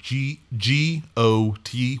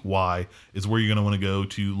rocketpunchgo.com/GOTY is where you're going to want to go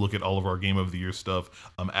to look at all of our Game of the Year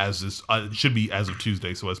stuff. As this it should be as of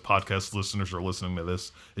Tuesday. So as podcast listeners are listening to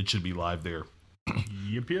this, it should be live there.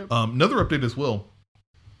 Yep. Another update as well.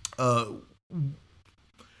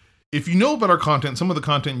 If you know about our content, some of the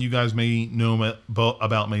content you guys may know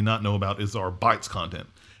about, may not know about, is our Bites content.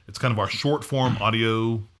 It's kind of our short form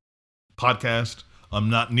audio podcast.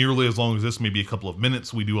 Not nearly as long as this, maybe a couple of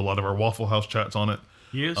minutes. We do a lot of our Waffle House chats on it.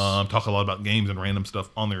 Yes. Talk a lot about games and random stuff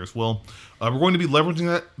on there as well. We're going to be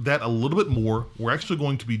leveraging that a little bit more. We're actually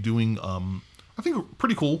going to be doing, I think,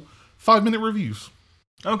 pretty cool 5-minute reviews.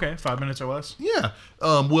 Okay, 5 minutes or less. Yeah.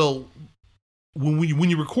 Well, when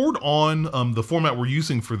you record on the format we're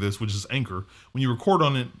using for this, which is Anchor, when you record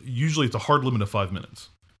on it, usually it's a hard limit of 5 minutes.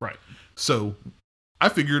 Right. So I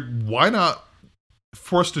figured, why not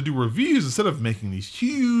for us to do reviews instead of making these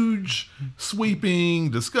huge sweeping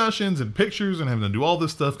discussions and pictures and having to do all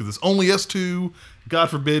this stuff, because it's only us two. God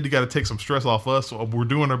forbid you got to take some stress off us. So we're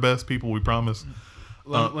doing our best, people, we promise.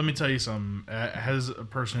 Let me tell you something. As a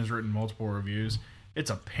person who's written multiple reviews, it's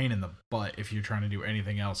a pain in the butt if you're trying to do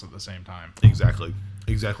anything else at the same time. Exactly.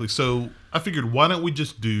 So I figured, why don't we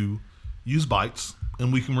just use Bites,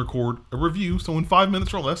 and we can record a review. So in 5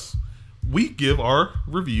 minutes or less, we give our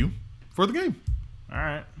review for the game. All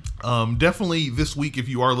right. Definitely this week, if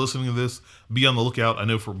you are listening to this, be on the lookout. I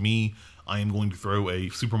know for me, I am going to throw a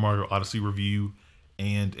Super Mario Odyssey review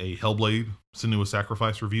and a Hellblade: Senua's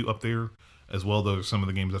Sacrifice review up there as well. Those are some of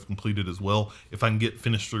the games I've completed as well. If I can get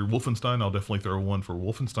finished through Wolfenstein, I'll definitely throw one for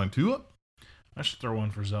Wolfenstein 2 up. I should throw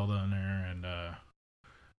one for Zelda in there, and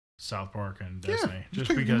South Park and Destiny. Yeah,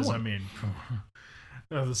 just because, I mean,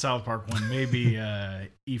 the South Park one may be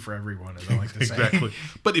E for everyone, as I like to say. Exactly.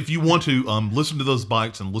 But if you want to listen to those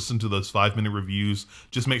Bites and listen to those 5-minute reviews,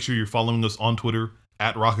 just make sure you're following us on Twitter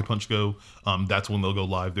at RocketPunchGo. That's when they'll go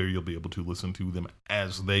live there. You'll be able to listen to them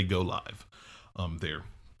as they go live there.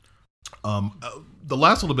 The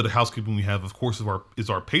last little bit of housekeeping we have, of course, is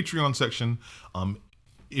our Patreon section.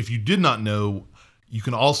 If you did not know, you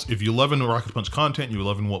can also, if you're loving the Rocket Punch content, you're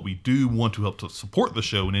loving what we do, want to help to support the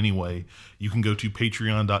show in any way, you can go to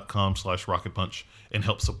patreon.com/rocketpunch and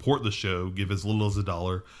help support the show. Give as little as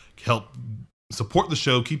 $1. Help support the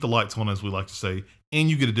show, keep the lights on, as we like to say, and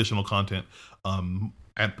you get additional content.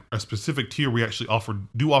 At a specific tier, we actually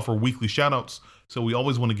offer weekly shout-outs. So we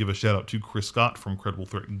always want to give a shout-out to Chris Scott from Credible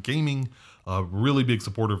Threat Gaming, a really big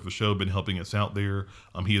supporter of the show, been helping us out there.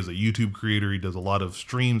 He is a YouTube creator. He does a lot of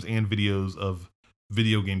streams and videos of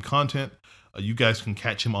video game content. You guys can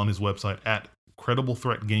catch him on his website at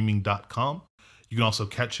crediblethreatgaming.com. You can also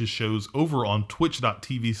catch his shows over on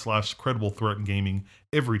twitch.tv/crediblethreatgaming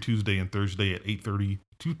every Tuesday and Thursday at 8:30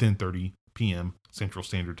 to 10:30 p.m. Central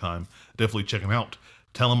Standard Time. Definitely check him out.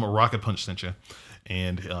 Tell him a Rocket Punch sent you,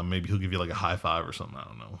 and maybe he'll give you like a high five or something. I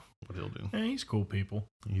don't know what he'll do. Yeah, he's cool people.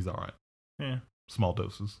 He's all right. Yeah. Small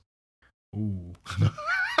doses. Ooh.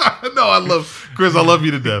 No, I love Chris. I love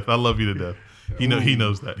you to death. I love you to death. He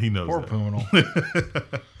knows that. He knows Poor that.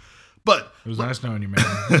 Poonal. But It was nice knowing you, man.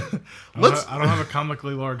 I don't have a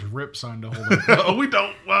comically large rip sign to hold up. Oh, we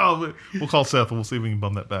don't. Wow. We'll call Seth and we'll see if we can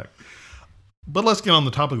bum that back. But let's get on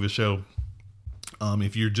the topic of the show.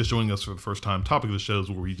 If you're just joining us for the first time, topic of the show is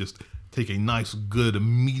where we just take a nice, good,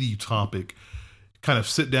 meaty topic, kind of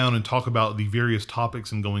sit down and talk about the various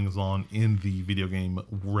topics and goings on in the video game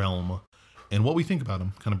realm and what we think about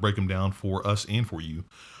them, kind of break them down for us and for you.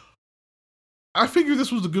 I figured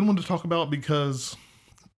this was a good one to talk about because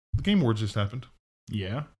the Game Awards just happened.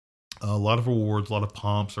 Yeah. A lot of awards, a lot of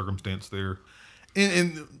pomp, circumstance there.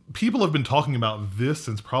 And people have been talking about this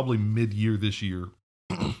since probably mid-year this year.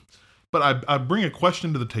 But I bring a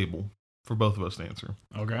question to the table for both of us to answer.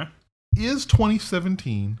 Okay. Is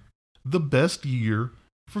 2017 the best year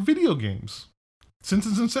for video games since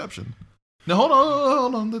its inception? Now, hold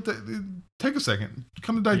on. Take a second.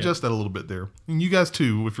 Kind of digest that a little bit there. And you guys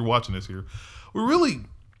too, if you're watching this here. We're really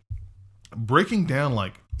breaking down,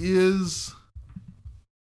 like, is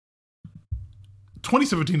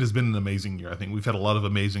 2017 has been an amazing year. I think we've had a lot of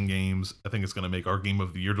amazing games. I think it's going to make our Game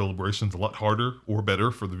of the Year deliberations a lot harder or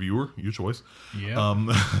better for the viewer. Your choice. Yeah.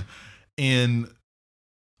 And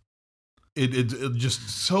it just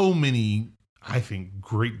so many, I think,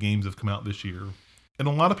 great games have come out this year. And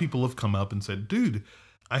a lot of people have come up and said, dude,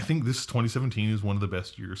 I think this 2017 is one of the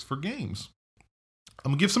best years for games.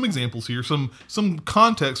 I'm going to give some examples here, some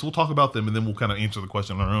context. We'll talk about them, and then we'll kind of answer the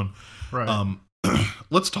question on our own. Right.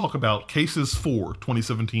 Let's talk about cases for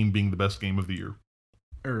 2017 being the best game of the year.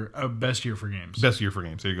 Or best year for games. Best year for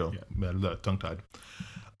games. There you go. Yeah. Tongue-tied.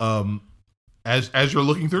 As you're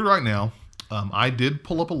looking through right now, I did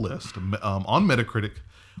pull up a list on Metacritic.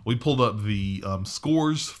 We pulled up the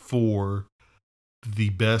scores for the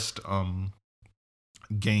best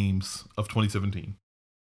games of 2017.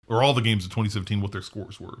 Or all the games of 2017, what their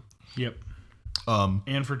scores were. Yep.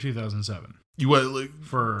 And for 2007.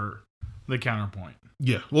 For the counterpoint.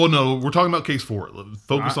 Yeah. Well, no, we're talking about case 4.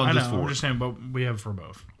 Focus on just 4. I'm just saying, but we have for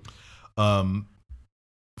both.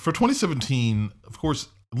 For 2017, of course,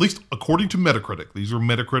 at least according to Metacritic, these are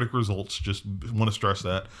Metacritic results. Just want to stress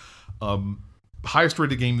that. Highest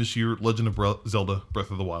rated game this year, Legend of Zelda: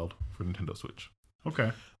 Breath of the Wild for Nintendo Switch.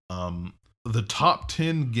 Okay. The top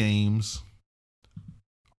 10 games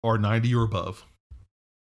are 90 or above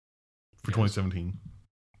for 2017.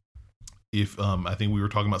 If I think we were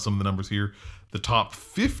talking about some of the numbers here, the top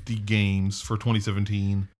 50 games for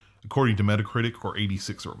 2017, according to Metacritic, are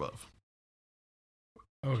 86 or above.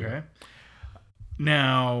 Okay.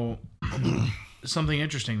 Now, something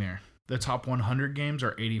interesting there. The top 100 games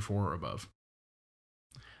are 84 or above.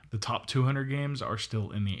 The top 200 games are still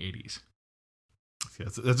in the 80s. Yeah,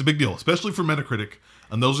 that's a big deal, especially for Metacritic.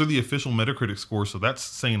 And those are the official Metacritic scores, so that's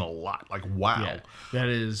saying a lot. Like, wow. Yeah, that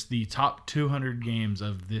is the top 200 games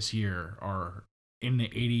of this year are in the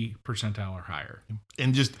 80 percentile or higher.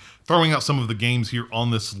 And just throwing out some of the games here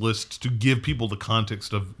on this list to give people the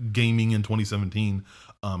context of gaming in 2017.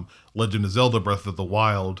 Legend of Zelda: Breath of the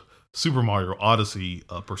Wild, Super Mario Odyssey,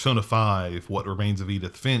 Persona 5, What Remains of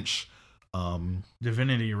Edith Finch.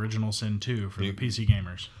 Divinity Original Sin 2 for the PC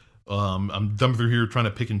gamers. I'm dumbing through here trying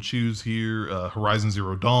to pick and choose here. Horizon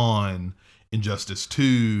Zero Dawn, Injustice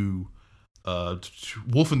 2,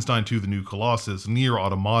 Wolfenstein 2, The New Colossus, Nier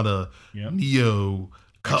Automata, Neo,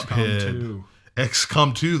 Cuphead,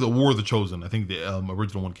 XCOM 2, The War of the Chosen. I think the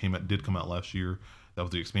original one did come out last year. That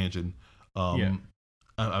was the expansion. Night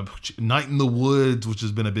in the Woods, which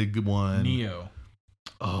has been a big one. Neo.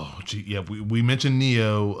 Oh, gee, yeah, we mentioned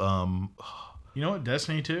Neo. You know what?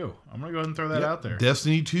 Destiny 2. I'm going to go ahead and throw that out there.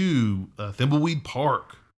 Destiny 2, Thimbleweed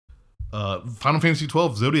Park, Final Fantasy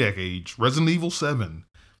 12, Zodiac Age, Resident Evil 7,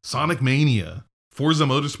 Sonic Mania, Forza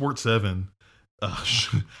Motorsport 7.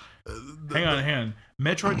 Hang on.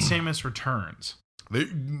 Metroid Samus Returns.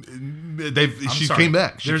 She came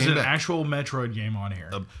back. There's an actual Metroid game on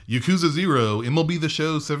here. Yakuza 0, MLB The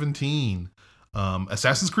Show 17,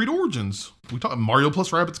 Assassin's Creed Origins. We talked Mario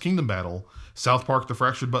plus Rabbids Kingdom Battle, South Park: The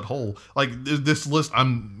Fractured But Whole. Like this list,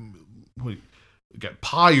 we got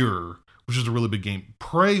Pyre, which is a really big game.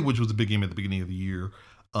 Prey, which was a big game at the beginning of the year.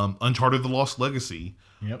 Uncharted: The Lost Legacy.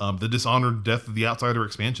 Yep. The Dishonored: Death of the Outsider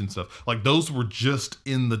expansion stuff. Like those were just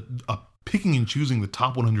in the picking and choosing the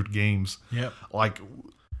top 100 games. Yep. Like,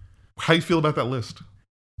 how you feel about that list?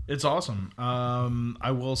 It's awesome.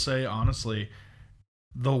 I will say honestly,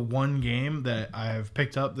 The one game that I've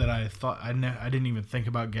picked up that I thought I didn't even think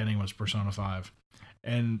about getting was Persona 5.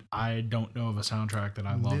 And I don't know of a soundtrack that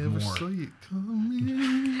I love Never more. saw it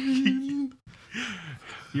coming.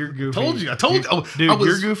 You're goofy. I told you. Dude,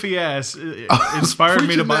 your goofy ass inspired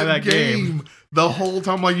me to buy that game. The whole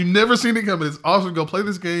time. Like, you never seen it coming. It's awesome. Go play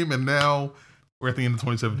this game. And now we're at the end of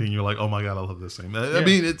 2017. You're like, oh my God, I love this game. I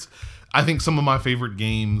mean, I think some of my favorite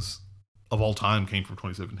games of all time came from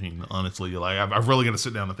 2017. Honestly, like I've really got to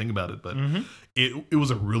sit down and think about it, but it was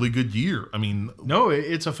a really good year. I mean, no,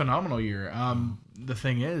 it's a phenomenal year. The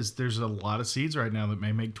thing is, there's a lot of seeds right now that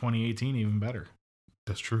may make 2018 even better.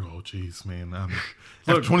 That's true. Oh, geez, man.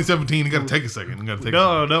 After 2017, you got to take a second.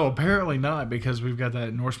 No, apparently not, because we've got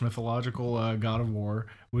that Norse mythological God of War.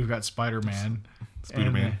 We've got Spider-Man.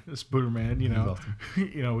 Spooderman.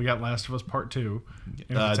 You know, we got Last of Us Part 2.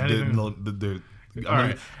 I'm going to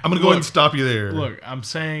go ahead and stop you there. Look, I'm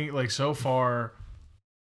saying, like, so far,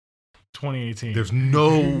 2018. There's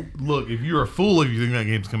no look. If you're a fool, if you think that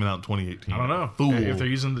game's coming out in 2018, I don't know. Fool. If they're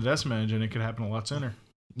using the Decima engine, it could happen a lot sooner.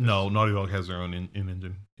 No, Naughty Dog has their own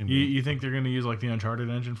engine. You think they're going to use like the Uncharted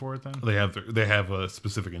engine for it then? They have a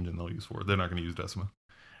specific engine they'll use for it. They're not going to use Decima.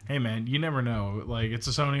 Hey man, you never know. Like, it's a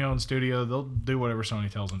Sony-owned studio; they'll do whatever Sony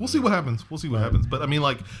tells them. We'll see what happens. But I mean,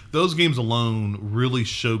 like, those games alone really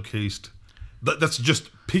showcased. That's just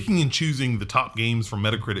picking and choosing the top games from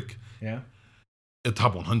Metacritic. Yeah. At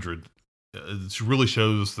top 100, it really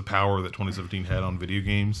shows the power that 2017 had on video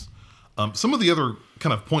games. Some of the other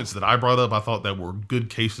kind of points that I brought up, I thought that were good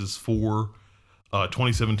cases for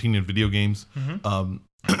 2017 in video games.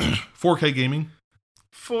 4K gaming.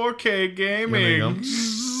 4K gaming. There you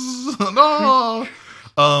go. No.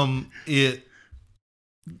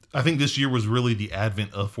 I think this year was really the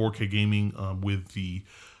advent of 4K gaming with the.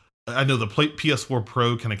 I know the PS4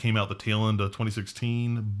 Pro kind of came out the tail end of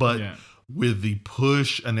 2016, but with the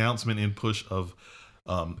announcement and push of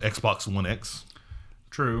Xbox One X.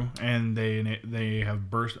 True, and they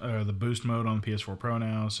have the boost mode on PS4 Pro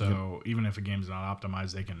now, so even if a game's not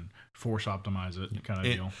optimized, they can force optimize it, kind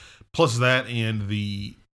of deal. Plus that, and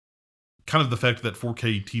the kind of the fact that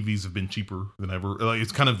 4K TVs have been cheaper than ever. Like,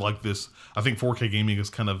 it's kind of like this. I think 4K gaming has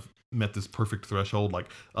kind of met this perfect threshold. Like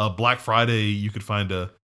Black Friday, you could find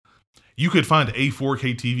a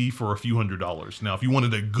 4K TV for a few $100s. Now, if you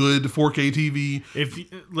wanted a good 4K TV,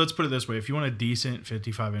 let's put it this way: if you want a decent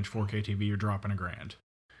 55-inch 4K TV, you're dropping $1,000.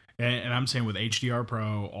 And I'm saying with HDR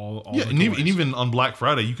Pro, all and even on Black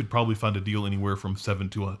Friday, you could probably find a deal anywhere from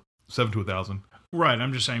 $7,000 to $1,000. Right,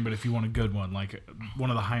 I'm just saying, but if you want a good one, like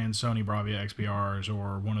one of the high-end Sony Bravia XPRs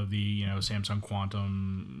or one of the Samsung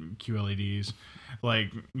Quantum QLEDs,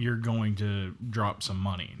 like, you're going to drop some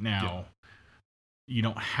money. Now, you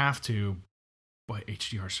don't have to, but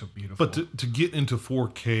HDR is so beautiful. But to get into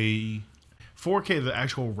 4K, the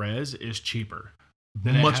actual res is cheaper.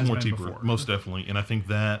 Much more cheaper, before. Most definitely. And I think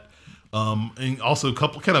that, and also a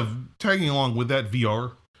couple kind of tagging along with that,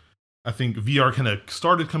 VR. I think VR kind of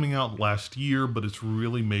started coming out last year, but it's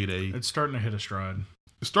really made it's starting to hit a stride.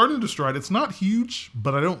 It's not huge,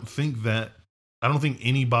 but I don't think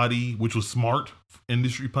anybody, which was smart,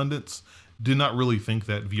 industry pundits, did not really think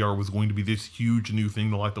that VR was going to be this huge new thing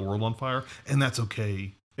to light the world on fire, and that's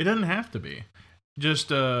okay. It doesn't have to be.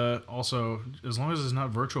 Just also, as long as it's not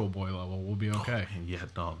Virtual Boy level, we'll be okay. Oh, yeah,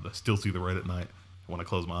 no, I still see the red at night when I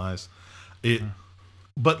close my eyes.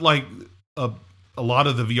 But like a lot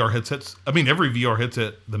of the VR headsets, I mean, every VR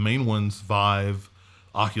headset, the main ones, Vive,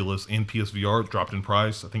 Oculus, and PSVR dropped in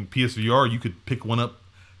price. I think PSVR, you could pick one up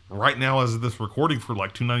right now as of this recording for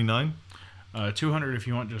like $299. $200 if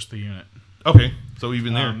you want just the unit. Okay, so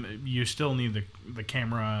even there, you still need the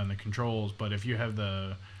camera and the controls, but if you have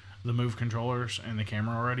the Move controllers and the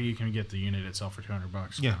camera already, you can get the unit itself for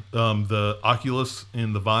 $200. Yeah, the Oculus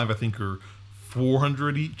and the Vive, I think, are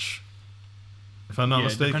 $400 each, if I'm not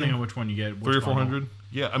mistaken. Depending on which one you get, $300 or $400.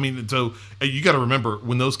 Yeah, I mean, so you got to remember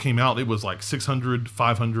when those came out, it was like $600,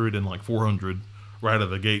 $500, and like $400 right out of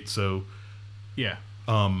the gate. So, yeah,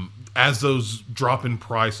 as those drop in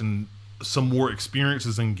price and some more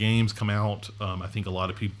experiences and games come out, I think a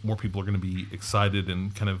lot of more people are going to be excited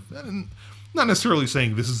and kind of not necessarily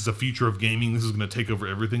saying this is the future of gaming, this is going to take over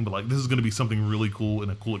everything, but like this is going to be something really cool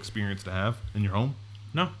and a cool experience to have in your home.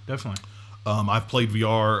 No, definitely. I've played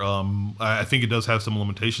VR. I think it does have some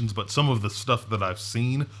limitations, but some of the stuff that I've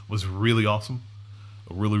seen was really awesome,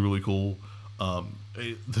 really, really cool.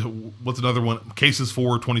 What's another one? Cases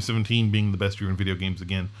for 2017 being the best year in video games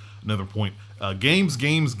again. Another point. Games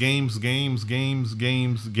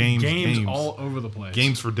all over the place.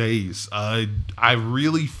 Games for days. I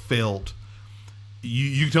really felt.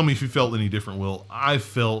 You tell me if you felt any different, Will. I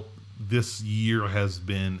felt this year has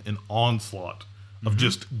been an onslaught of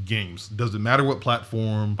just games. Doesn't matter what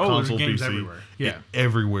platform, console, there's games PC, everywhere. Yeah.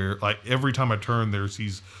 everywhere. Like every time I turn, there's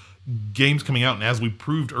these games coming out, and as we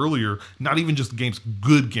proved earlier, not even just games,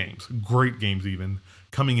 good games, great games, even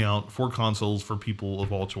coming out for consoles for people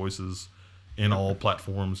of all choices and all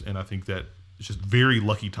platforms. And I think that it's just very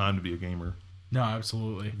lucky time to be a gamer. No,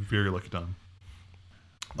 absolutely. Very lucky time.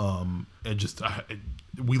 And just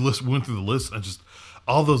we went through the list, and just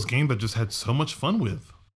all those games I just had so much fun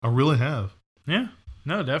with. I really have. Yeah,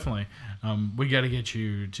 no, definitely. We got to get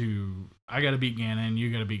you to. I got to beat Ganon.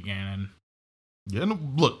 You got to beat Ganon. Yeah, no,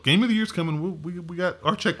 look, Game of the Year's coming. We got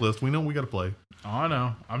our checklist. We know we got to play. Oh, I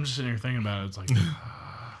know. I'm just sitting here thinking about it. It's like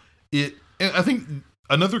And I think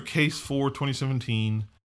another case for 2017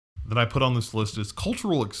 that I put on this list is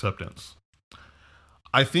cultural acceptance.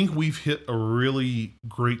 I think we've hit a really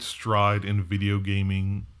great stride in video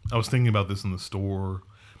gaming. I was thinking about this in the store.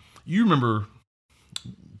 You remember,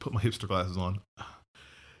 put my hipster glasses on.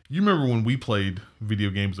 You remember when we played video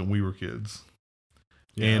games when we were kids?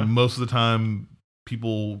 Yeah. And most of the time,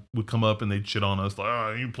 people would come up and they'd shit on us like,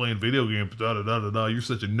 "Oh, you playing video games, da da da da da. You're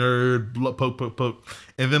such a nerd." Poke, poke, poke.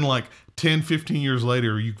 And then like 10, 15 years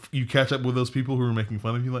later, you catch up with those people who are making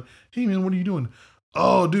fun of you, like, "Hey man, what are you doing?"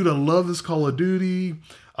 "Oh, dude, I love this Call of Duty.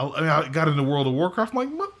 I got into World of Warcraft." I'm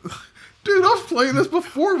like, "What? Dude, I was playing this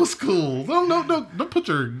before it was cool. Don't put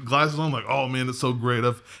your glasses on like, oh man, it's so great.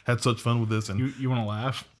 I've had such fun with this." And you want to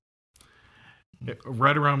laugh?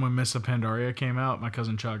 Right around when Miss Pandaria came out, my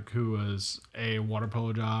cousin Chuck, who was a water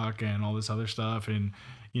polo jock and all this other stuff, and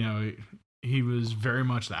you know, he was very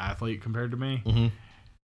much the athlete compared to me. Mm-hmm.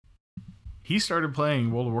 He started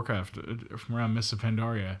playing World of Warcraft from around Miss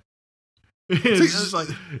Pandaria. It's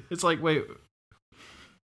like wait.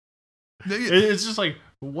 It's just like,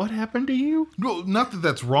 what happened to you? No, not that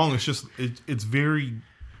that's wrong. It's just it's very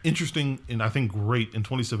interesting and I think great in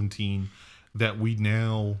 2017 that we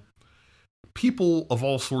now, people of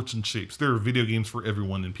all sorts and shapes, there are video games for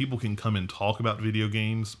everyone, and people can come and talk about video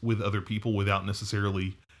games with other people without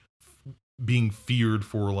necessarily being feared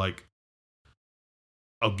for like,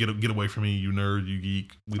 "Oh, get away from me, you nerd, you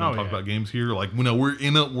geek. We don't talk about games here." Like, you know, we're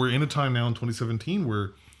in a time now in 2017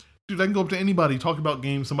 where, dude, I can go up to anybody, talk about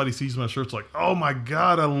games. Somebody sees my shirt, it's like, "Oh my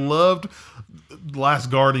god, I loved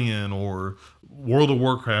Last Guardian or World of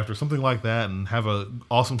Warcraft," or something like that, and have an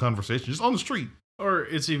awesome conversation just on the street. Or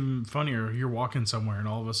it's even funnier. You're walking somewhere, and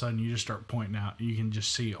all of a sudden, you just start pointing out. You can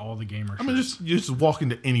just see all the gamer shirts. I mean, just walk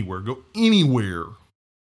into anywhere, go anywhere,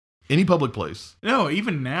 any public place. No,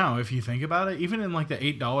 even now, if you think about it, even in like the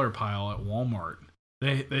 $8 pile at Walmart,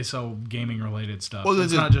 they sell gaming related stuff. Well,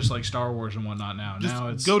 it's not just like Star Wars and whatnot now. Just now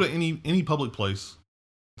it's go to any public place,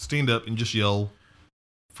 stand up and just yell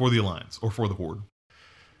for the Alliance or for the Horde.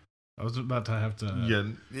 I was about to have to. Yeah,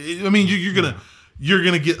 I mean, you're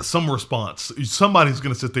gonna get some response. Somebody's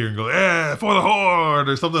gonna sit there and go, "Yeah, for the Horde,"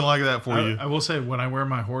 or something like that for you. I will say, when I wear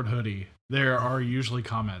my Horde hoodie, there are usually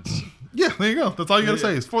comments. Yeah, there you go. That's all you gotta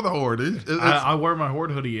say is "for the Horde." I wear my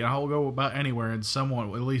Horde hoodie, and I'll go about anywhere, and someone,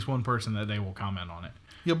 at least one person that day, will comment on it.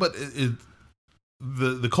 Yeah, but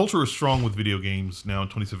the culture is strong with video games now in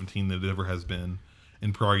 2017 than it ever has been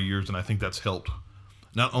in prior years, and I think that's helped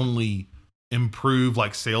not only improve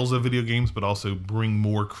like sales of video games, but also bring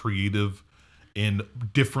more creative and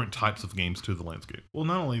different types of games to the landscape. Well,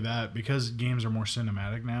 not only that, because games are more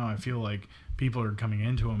cinematic now, I feel like people are coming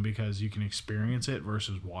into them because you can experience it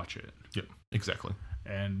versus watch it. Yeah, exactly.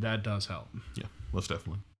 And that does help. Yeah, most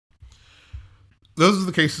definitely. Those are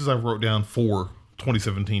the cases I wrote down for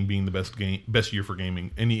 2017 being the best year for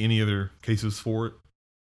gaming. Any other cases for it?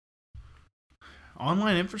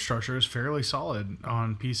 Online infrastructure is fairly solid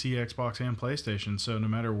on PC, Xbox, and PlayStation. So no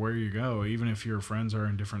matter where you go, even if your friends are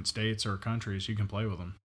in different states or countries, you can play with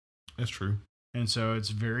them. That's true. And so it's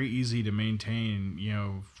very easy to maintain,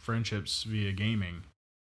 friendships via gaming.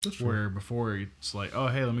 That's true. Where before it's like, oh,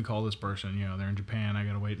 hey, let me call this person. They're in Japan. I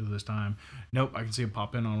got to wait till this time. Nope, I can see it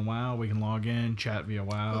pop in on WoW. We can log in, chat via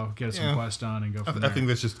WoW, get some quests done, and go from there. I think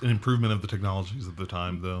that's just an improvement of the technologies of the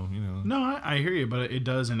time, though. No, I hear you, but it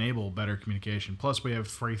does enable better communication. Plus, we have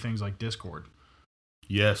free things like Discord.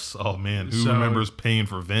 Yes. Oh, man. Who remembers paying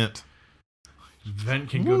for Vent? Vent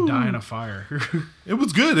can go die in a fire. It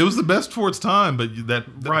was good. It was the best for its time, but that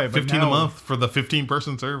right, 15 a month for the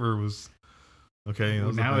 15-person server was... Okay.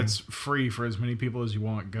 Now it's free for as many people as you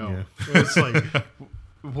want. Go. Yeah. It's like,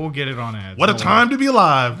 we'll get it on ads. What a time to be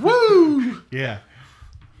alive. Woo! Yeah.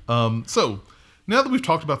 So now that we've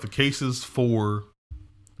talked about the cases for,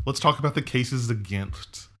 let's talk about the cases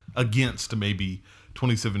against maybe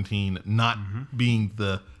 2017 not being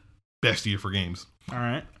the best year for games. All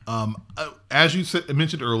right. As you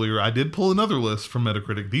mentioned earlier, I did pull another list from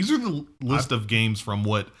Metacritic. These are the list of games from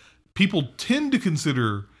what people tend to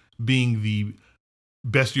consider being the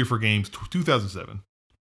best year for games, 2007.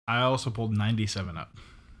 I also pulled 97 up.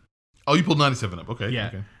 Oh, you pulled 97 up. Okay. Yeah.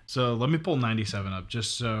 Okay. So let me pull 97 up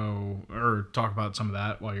or talk about some of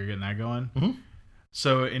that while you're getting that going. Mm-hmm.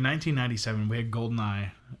 So in 1997, we had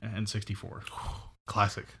GoldenEye and 64.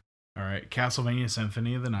 Classic. All right. Castlevania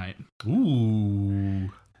Symphony of the Night.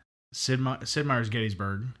 Ooh. Sid Meier's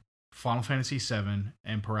Gettysburg. Final Fantasy VII,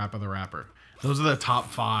 and Parappa the Rapper. Those are the top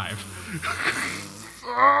 5.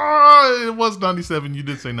 It was 97. You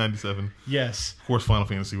did say 97. Yes. Of course, Final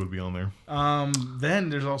Fantasy would be on there. Then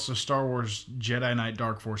there's also Star Wars Jedi Knight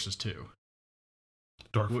Dark Forces 2.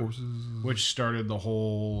 Dark Forces? Which started the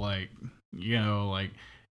whole,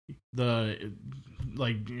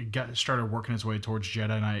 started working its way towards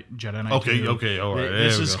Jedi Knight Okay, 2. Okay, all right.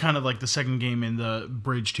 This is kind of like the second game in the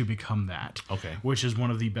bridge to become that. Okay. Which is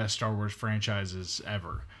one of the best Star Wars franchises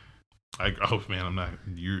ever.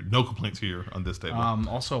 You're no complaints here on this table.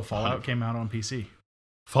 Also, Fallout came out on PC.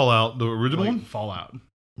 Fallout, the original one? Fallout.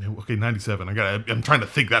 Okay, 97. I'm trying to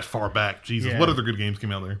think that far back. Jesus, what other good games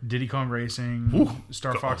came out there? Diddy Kong Racing, Ooh,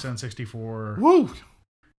 Star Fox N64, Woo!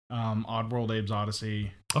 Oddworld Abe's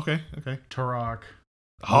Odyssey, Okay. Turok.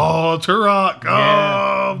 Oh, Turok.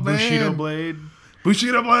 Yeah. Oh, man.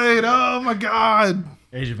 Bushido Blade. Oh, my God.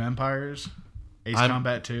 Age of Empires. Ace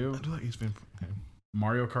Combat 2. I do like Ace Combat.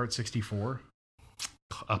 Mario Kart 64.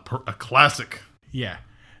 A classic. Yeah.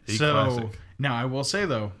 Classic. Now I will say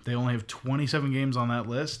though, they only have 27 games on that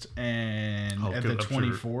list, and at the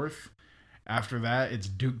 24th, after that, it's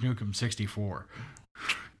Duke Nukem 64.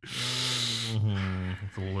 It's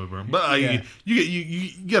a little over, but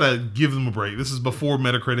you gotta give them a break. This is before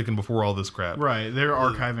Metacritic and before all this crap. Right, they're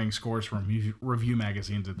archiving scores from review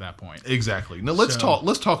magazines at that point. Exactly. Now let's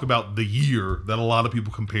talk about the year that a lot of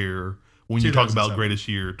people compare when you talk about greatest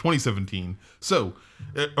year, 2017. So,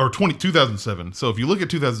 or 2007. So if you look at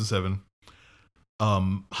 2007,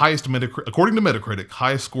 highest according to Metacritic,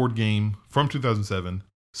 highest scored game from 2007,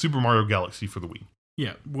 Super Mario Galaxy for the Wii.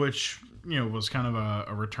 Yeah, which was kind of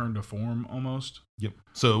a return to form almost. Yep.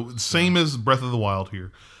 So same as Breath of the Wild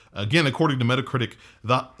here. Again, according to Metacritic,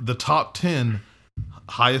 the top 10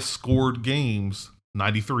 highest scored games,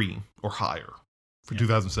 93 or higher for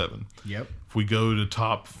 2007. Yep. If we go to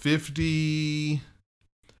top 50,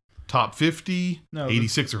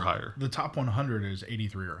 86 or higher. The top 100 is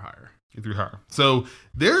 83 or higher. 83 or higher. So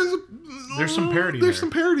there's some parity. There's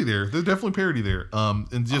some parity there. There's definitely parity there.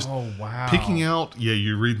 And just picking out. Yeah,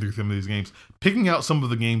 you're reading through some of these games. Picking out some of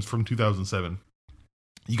the games from 2007.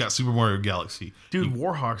 You got Super Mario Galaxy. Dude,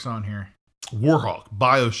 Warhawk's on here. Warhawk,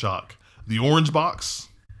 BioShock, the Orange Box.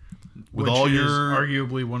 With which all is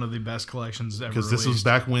arguably one of the best collections ever. Because this was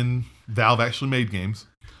back when Valve actually made games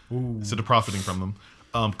instead of profiting from them.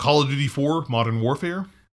 Call of Duty 4, Modern Warfare.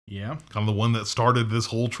 Yeah. Kind of the one that started this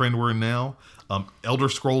whole trend we're in now. Elder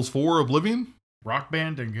Scrolls 4, Oblivion. Rock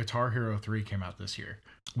Band and Guitar Hero 3 came out this year.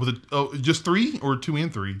 Just 3 or 2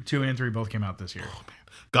 and 3? 2 and 3 both came out this year. Oh, man.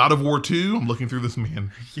 God of War 2. I'm looking through this,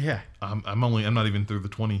 man. Yeah. I'm not even through the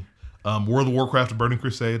 20. World of Warcraft, Burning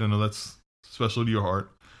Crusade. I know that's special to your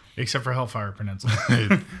heart. Except for Hellfire Peninsula.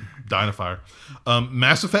 Dying of Fire.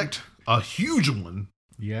 Mass Effect, a huge one.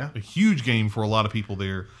 Yeah. A huge game for a lot of people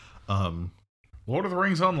there. Lord of the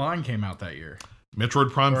Rings Online came out that year.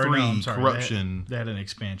 Metroid Prime 3, Corruption. They had an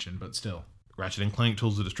expansion, but still. Ratchet & Clank,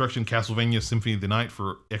 Tools of Destruction, Castlevania Symphony of the Night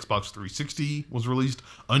for Xbox 360 was released.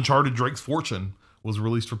 Uncharted Drake's Fortune was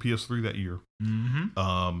released for PS3 that year.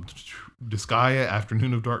 Mm-hmm. Disgaea,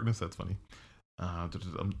 Afternoon of Darkness, that's funny.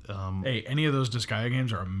 Hey, any of those Disgaea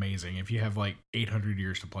games are amazing if you have like 800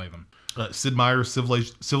 years to play them. Sid Meier's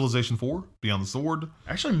Civilization 4, Beyond the Sword.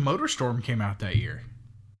 Actually, MotorStorm came out that year.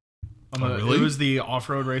 Really? It was the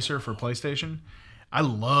off-road racer for PlayStation. I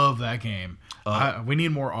love that game. We need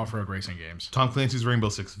more off-road racing games. Tom Clancy's Rainbow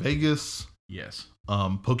Six Vegas. Yes.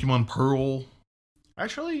 Pokemon Pearl.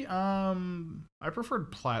 Actually, I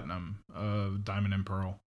preferred Platinum of Diamond and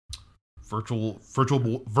Pearl. Virtual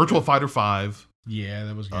Fighter 5. Yeah,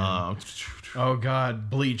 that was good. Oh God,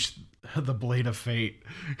 Bleach, the Blade of Fate.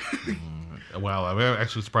 Wow, I'm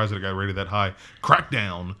actually surprised that it got rated that high.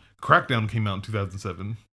 Crackdown came out in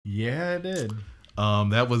 2007. Yeah, it did.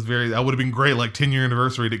 That would have been great. Like 10-year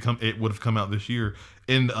anniversary, it would have come out this year.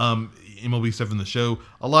 And MLB 7 the show,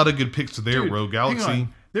 a lot of good picks there. Dude, Rogue Galaxy.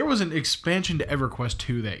 There was an expansion to EverQuest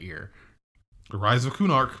 2 that year. The Rise of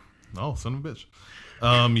Kunark. Oh, son of a bitch.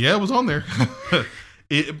 Yeah, it was on there.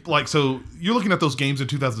 So you're looking at those games in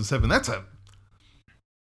 2007. That's a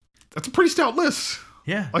pretty stout list.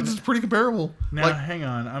 Yeah. Like, this is pretty comparable. Now, Like, hang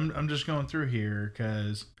on. I'm just going through here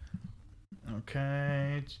because,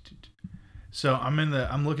 okay. So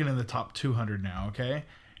I'm looking in the top 200 now. Okay,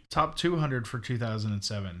 top 200 for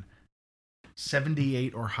 2007,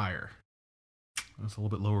 78 or higher. that's a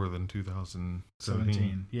little bit lower than 2017.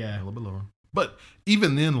 17, yeah. A little bit lower. But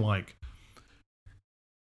even then, like,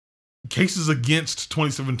 cases against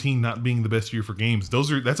 2017 not being the best year for games,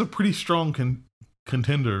 that's a pretty strong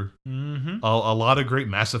contender. Mm-hmm. A lot of great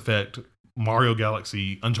Mass Effect, Mario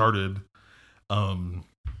Galaxy, Uncharted.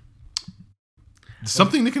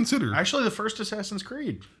 Something to consider. Actually, the first Assassin's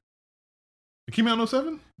Creed. It came out in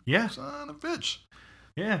 07? Yeah, Son of a bitch.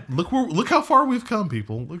 yeah. Look how far we've come,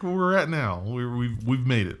 people. Look where we're at now. We've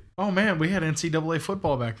made it. Oh man, we had NCAA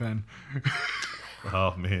football back then.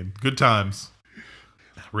 Oh man, good times.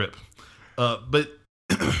 Rip. But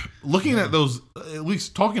looking at those, at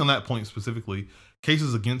least talking on that point specifically,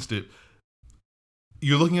 cases against it.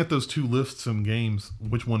 You're looking at those two lists and games.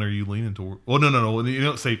 Which one are you leaning toward? Well, no. You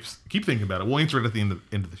don't say. Keep thinking about it. We'll answer it at the end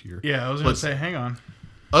of this year. Yeah, I was going to say, hang on.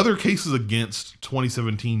 Other cases against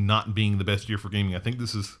 2017 not being the best year for gaming. I think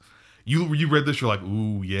this is. You read this. You're like,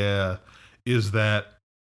 ooh, yeah. Is that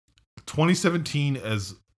 2017,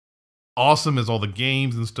 as awesome as all the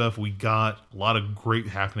games and stuff we got, a lot of great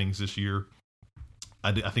happenings this year.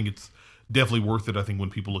 I think it's definitely worth it. I think when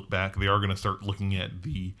people look back, they are going to start looking at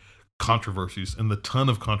the controversies and the ton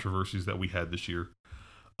of controversies that we had this year.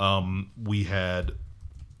 We had,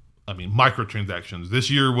 microtransactions. This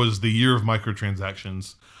year was the year of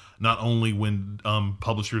microtransactions, not only when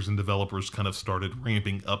publishers and developers kind of started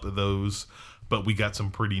ramping up those, but we got some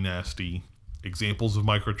pretty nasty examples of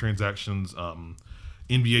microtransactions.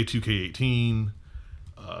 NBA 2K18,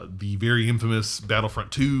 the very infamous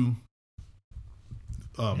Battlefront 2,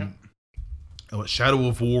 Shadow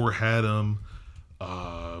of War had them.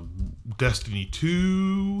 Destiny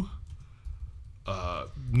 2,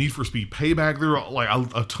 Need for Speed Payback. There are like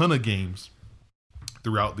a ton of games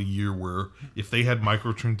throughout the year where if they had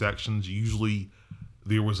microtransactions, usually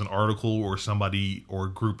there was an article or somebody or a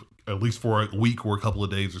group, at least for a week or a couple of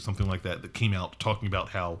days or something like that came out talking about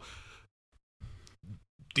how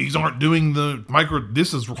these aren't doing the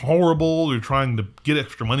this is horrible. They're trying to get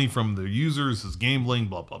extra money from their users. This is gambling,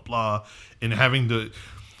 blah, blah, blah. And having to,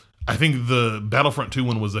 I think the Battlefront 2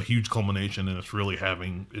 one was a huge culmination, and it's really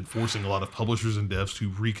enforcing a lot of publishers and devs to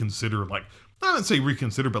reconsider, like, not say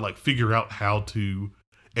reconsider, but like figure out how to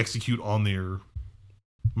execute on their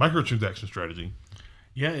microtransaction strategy.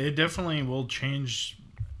 Yeah, it definitely will change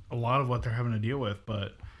a lot of what they're having to deal with,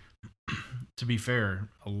 but to be fair,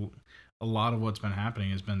 a lot of what's been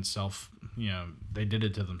happening has been they did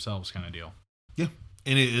it to themselves kind of deal. Yeah.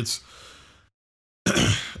 And it's,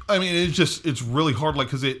 it's really hard,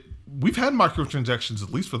 like, because we've had microtransactions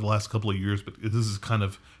at least for the last couple of years, but this is kind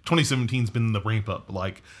of 2017's been the ramp up.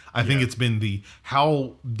 Like, I think it's been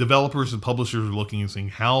how developers and publishers are looking and saying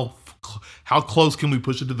how close can we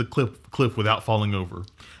push it to the cliff without falling over.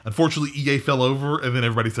 Unfortunately, EA fell over, and then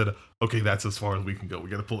everybody said, okay, that's as far as we can go. We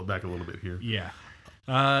got to pull it back a little bit here. Yeah.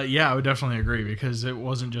 I would definitely agree, because it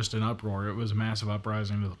wasn't just an uproar. It was a massive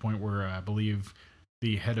uprising to the point where I believe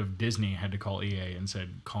the head of Disney had to call EA and said,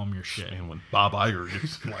 calm your shit. And when Bob Iger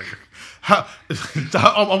just like,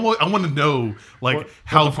 I want to know, like,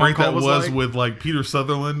 how great that was like? With like Peter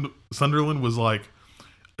Sunderland was like,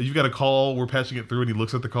 you got a call, we're patching it through, and he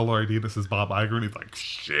looks at the caller ID and it says Bob Iger, and he's like,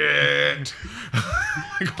 shit.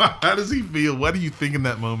 Like, how does he feel? What do you think in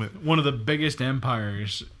that moment? One of the biggest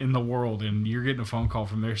empires in the world, and you're getting a phone call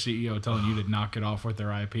from their CEO telling you to knock it off with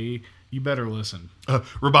their IP. You better listen.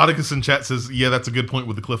 Roboticus in chat says, yeah, that's a good point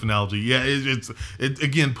with the cliff analogy. Yeah, it's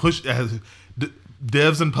again,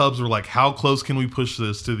 devs and pubs were like, how close can we push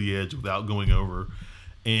this to the edge without going over?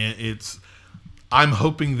 And I'm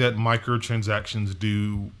hoping that microtransactions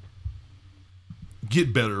do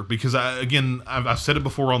get better, because I've said it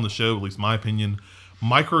before on the show, at least my opinion,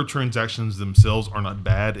 microtransactions themselves are not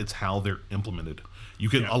bad. It's how they're implemented. You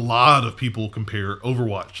can a lot of people compare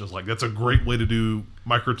Overwatch as like, that's a great way to do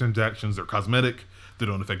microtransactions. They're cosmetic. They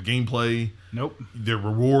don't affect gameplay. Nope. They're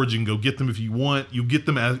rewards. You can go get them if you want. You get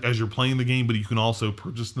them as you're playing the game, but you can also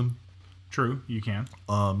purchase them. True, you can.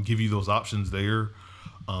 Give you those options there.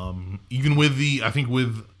 Even with I think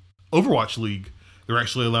with Overwatch League, they're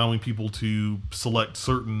actually allowing people to select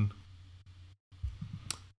certain.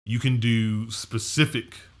 You can do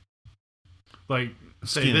specific, like,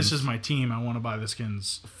 say skins. This is my team. I want to buy the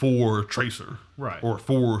skins for Tracer, right, or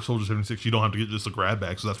for Soldier 76. You don't have to get just a grab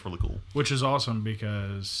bag, so that's really cool. Which is awesome,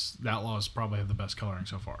 because Outlaws probably have the best coloring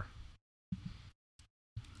so far.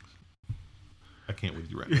 I can't with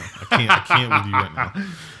you right now. I can't with you right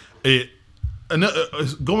now.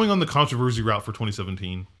 going on the controversy route for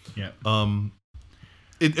 2017. Yeah.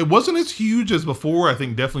 It wasn't as huge as before. I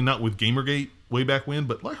think definitely not with Gamergate way back when,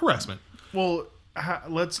 but like harassment. Well,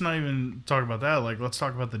 let's not even talk about that. Like, let's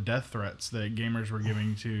talk about the death threats that gamers were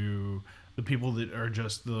giving to the people that are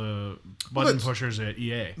just the button pushers at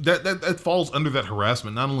EA. That falls under that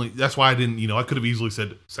harassment. Not only that's why I didn't, I could have easily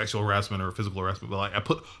said sexual harassment or physical harassment, but like I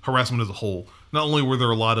put harassment as a whole. Not only were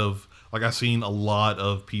there a lot of I've seen a lot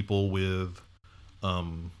of people with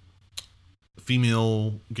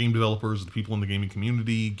female game developers, the people in the gaming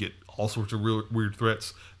community get all sorts of real weird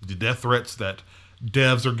threats, the death threats that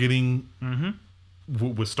devs are getting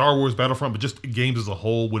with Star Wars Battlefront, but just games as a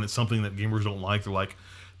whole. When it's something that gamers don't like, they're like,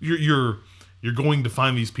 you're going to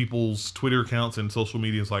find these people's Twitter accounts and social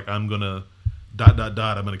media. It's like, I'm gonna ... I'm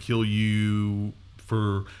gonna kill you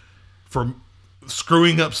for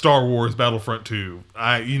screwing up Star Wars Battlefront 2.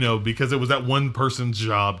 Because it was that one person's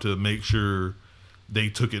job to make sure they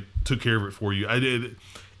took care of it for you.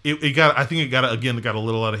 It got a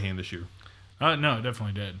little out of hand this year. No, it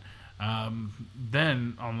definitely did.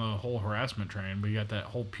 Then on the whole harassment train, we got that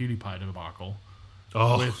whole PewDiePie debacle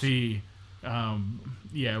with the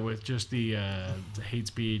with just the hate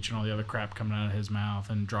speech and all the other crap coming out of his mouth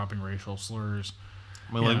and dropping racial slurs.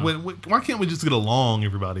 I mean, why can't we just get along,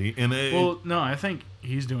 everybody? And no, I think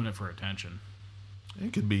he's doing it for attention.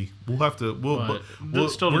 It could be. We'll have to. We're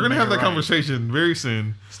going to have that conversation very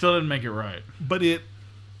soon. Still didn't make it right. But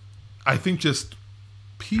I think just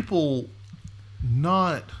people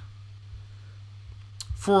not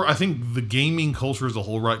for. I think the gaming culture as a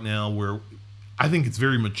whole right now, where I think it's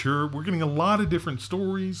very mature. We're getting a lot of different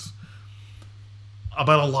stories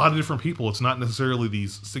about a lot of different people. It's not necessarily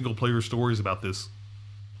these single player stories about this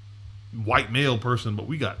white male person, but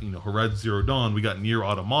we got Horizon Zero Dawn, we got Nier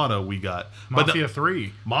Automata, we got Mafia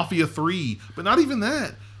 3, but not even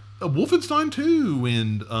that. Wolfenstein 2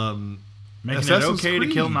 and making Assassin's it okay Creed.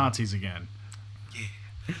 To kill Nazis again.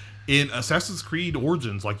 Yeah. In Assassin's Creed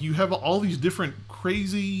Origins, like you have all these different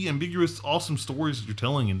crazy, ambiguous, awesome stories that you're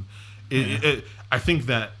telling, and I think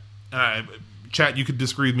that chat, you could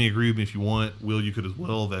disagree with me, agree with me if you want. Will, you could as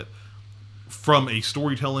well. That from a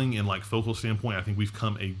storytelling and like focal standpoint, I think we've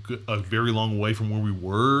come a very long way from where we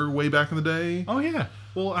were way back in the day. Oh yeah.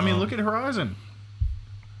 Well, I mean, look at Horizon.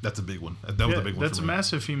 That's a big one. That was a big one. That's a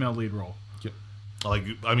massive female lead role. Yep.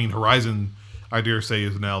 Horizon, I dare say,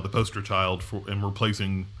 is now the poster child for and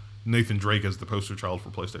replacing Nathan Drake as the poster child for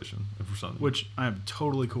PlayStation and for Sony, which I'm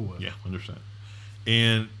totally cool with. Yeah, 100%.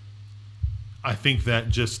 And I think that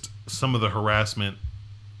just some of the harassment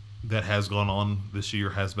that has gone on this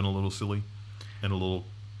year has been a little silly and a little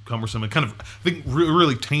cumbersome and kind of, I think,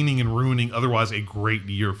 really tainting and ruining otherwise a great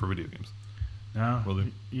year for video games.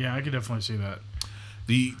 Yeah, I could definitely see that.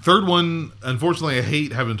 The third one, unfortunately, I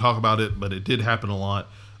hate having to talk about it, but it did happen a lot.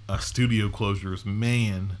 Studio closures.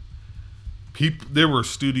 Man, there were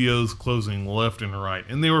studios closing left and right,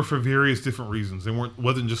 and they were for various different reasons.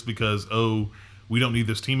 Wasn't just because, we don't need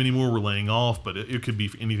this team anymore, we're laying off, but it could be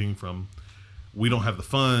anything from we don't have the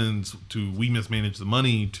funds to we mismanage the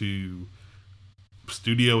money to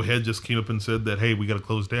studio head just came up and said that, hey, we got to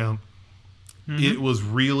close down. Mm-hmm. It was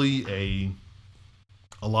really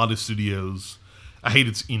a lot of studios. I hate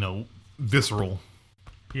it's, visceral.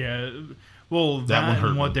 Yeah. Well, that one hurt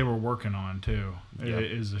and what they were working on too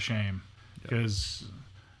is a shame because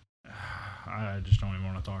I just don't even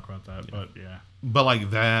want to talk about that. Yeah. But yeah. But like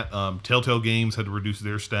that, Telltale Games had to reduce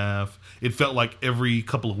their staff. It felt like every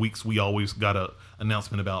couple of weeks we always got an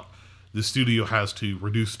announcement about the studio has to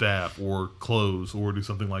reduce staff or close or do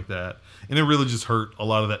something like that. And it really just hurt a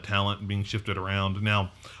lot of that talent being shifted around.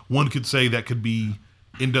 Now, one could say that could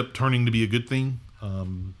end up turning to be a good thing.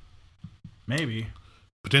 Maybe.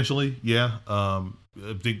 Potentially, yeah. I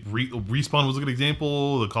think Respawn was a good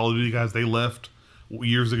example. The Call of Duty guys, they left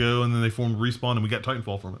years ago, and then they formed Respawn, and we got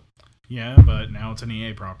Titanfall from it. Yeah, but now it's an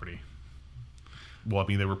EA property. Well, I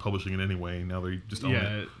mean, they were publishing it anyway. Now they just own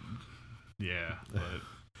it. Yeah,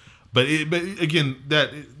 but again,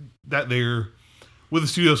 that there with the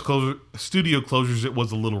studio closures, it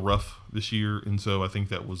was a little rough this year, and so I think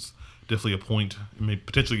that was definitely a point,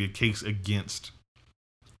 potentially a case against.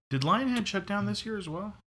 Did Lionhead shut down this year as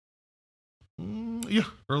well? Yeah,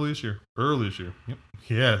 early this year. Yep.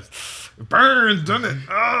 Yes. It burns, doesn't it?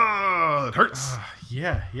 Oh, it hurts.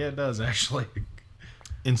 Yeah, it does actually.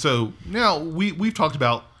 And so now we've talked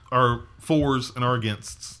about our fors and our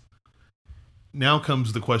againsts. Now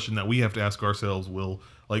comes the question that we have to ask ourselves, Will,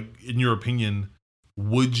 like, in your opinion,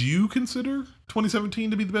 would you consider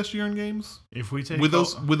 2017 to be the best year in games? If we take with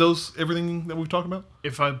those everything that we've talked about?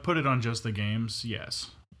 If I put it on just the games,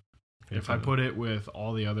 yes. If I put it with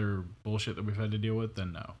all the other bullshit that we've had to deal with,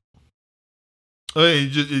 then no.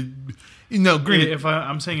 Granted,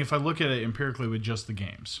 I'm saying if I look at it empirically with just the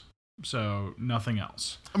games, so nothing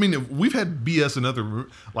else. I mean, we've had BS and other,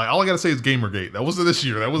 like, all I gotta say is Gamergate. That wasn't this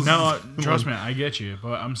year. That was trust me, I get you,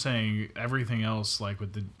 but I'm saying everything else, like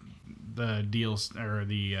with the deals or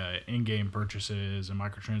the in-game purchases and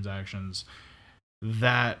microtransactions,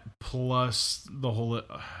 that plus the whole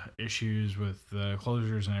issues with the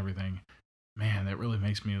closures and everything, man, that really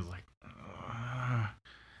makes me like.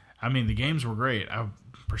 I mean, the games were great.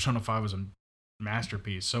 Persona 5 was a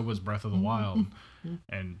masterpiece. So was Breath of the Wild.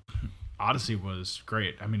 And Odyssey was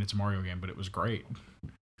great. I mean, it's a Mario game, but it was great.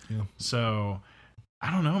 Yeah. So,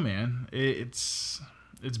 I don't know, man. It's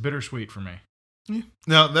bittersweet for me. Yeah.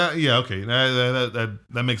 Now, okay.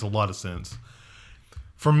 That makes a lot of sense.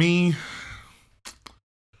 For me,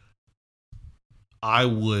 I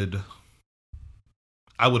would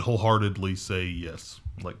wholeheartedly say yes.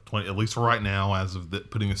 Like at least for right now, as of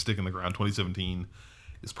putting a stick in the ground, 2017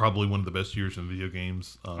 is probably one of the best years in video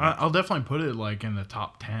games. I'll definitely put it like in the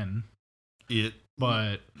top 10.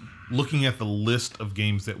 But looking at the list of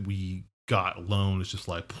games that we got alone is just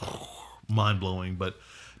like mind blowing. But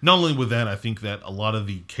not only with that, I think that a lot of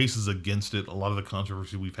the cases against it, a lot of the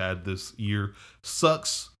controversy we've had this year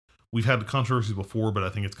sucks. We've had the controversy before, but I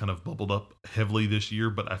think it's kind of bubbled up heavily this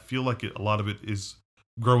year. But I feel like a lot of it is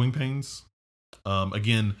growing pains.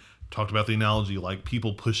 Again, talked about the analogy, like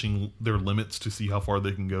people pushing their limits to see how far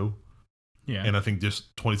they can go. Yeah. And I think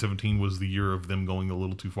just 2017 was the year of them going a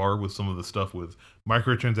little too far with some of the stuff with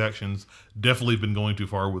microtransactions. Definitely been going too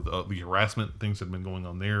far with the harassment, things that have been going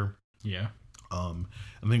on there. Yeah. I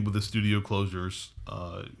think with the studio closures,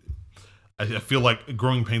 I feel like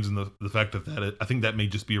growing pains in the fact that I think that may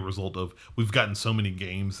just be a result of we've gotten so many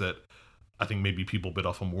games that I think maybe people bit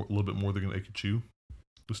off a little bit more than they could chew.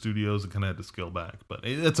 The studios and kind of had to scale back, but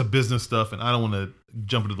it's a business stuff, and I don't want to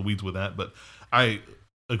jump into the weeds with that. But I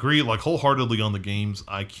agree, like wholeheartedly on the games.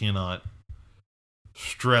 I cannot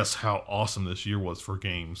stress how awesome this year was for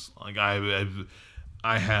games. Like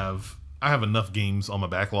I have enough games on my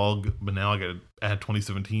backlog, but now I got to add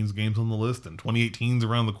 2017's games on the list, and 2018's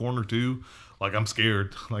around the corner too. Like I'm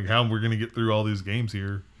scared, like how we're gonna get through all these games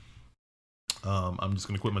here. I'm just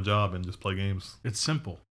gonna quit my job and just play games. It's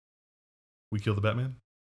simple. We kill the Batman.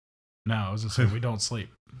 No, I was gonna say we don't sleep.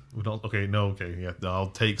 We don't. Okay, no. Okay, yeah. I'll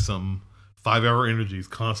take some 5-hour energies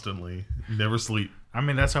constantly. Never sleep. I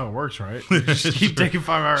mean, that's how it works, right? You just keep taking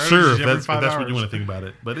 5-hour energies. Sure, every if 5 that's hours. what you want to think about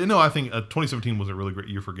it. But no, I think 2017 was a really great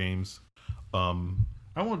year for games. I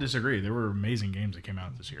won't disagree. There were amazing games that came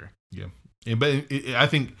out this year. Yeah, but I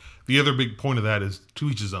think the other big point of that is to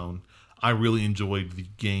each his own. I really enjoyed the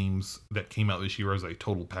games that came out this year as a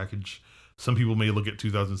total package. Some people may look at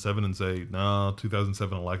 2007 and say, "No,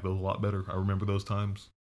 2007, I like those a lot better. I remember those times."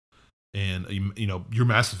 And your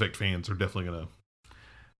Mass Effect fans are definitely gonna,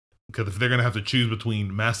 because if they're gonna have to choose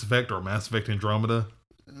between Mass Effect or Mass Effect Andromeda,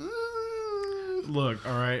 look,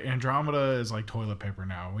 all right, Andromeda is like toilet paper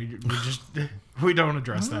now. We don't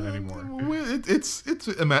address that anymore.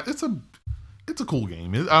 It's a cool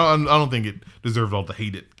game. I don't think it deserves all the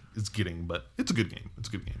hate it's getting, but it's a good game. It's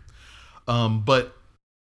a good game. But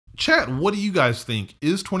chat, what do you guys think?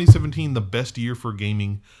 Is 2017 the best year for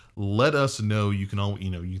gaming? Let us know. You can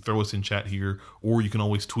you throw us in chat here, or you can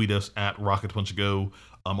always tweet us at Rocket Punch Go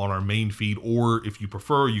on our main feed, or if you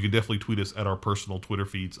prefer, you can definitely tweet us at our personal Twitter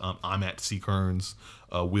feeds. I'm at C Kearns.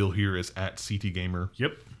 Will here is at CT Gamer.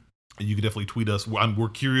 Yep. And you can definitely tweet us. We're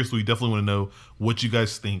curious. We definitely want to know what you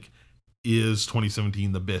guys think. Is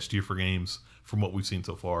 2017 the best year for games from what we've seen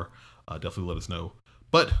so far? Definitely let us know.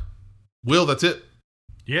 But Will, that's it.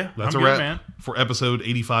 Yeah, that's I'm a wrap good, man. For episode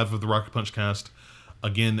 85 of the Rocket Punch Cast.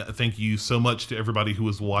 Again, thank you so much to everybody who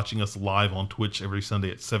is watching us live on Twitch every Sunday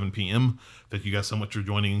at 7 p.m. Thank you guys so much for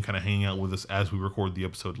joining and kind of hanging out with us as we record the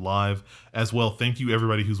episode live. As well, thank you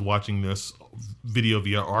everybody who's watching this video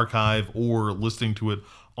via archive or listening to it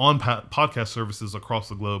on podcast services across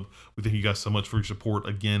the globe. We thank you guys so much for your support.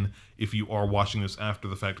 Again, if you are watching this after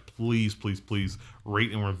the fact, please, please, please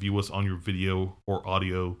rate and review us on your video or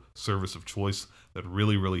audio service of choice. That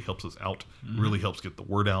really, really helps us out. Really helps get the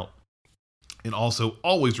word out. And also,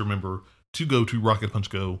 always remember to go to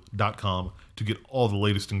rocketpunchgo.com to get all the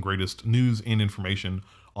latest and greatest news and information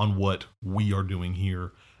on what we are doing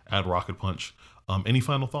here at Rocket Punch. Any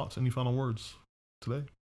final thoughts? Any final words today?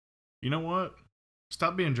 You know what?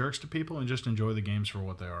 Stop being jerks to people and just enjoy the games for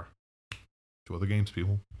what they are. Enjoy the games,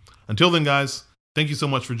 people. Until then, guys, thank you so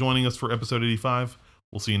much for joining us for episode 85.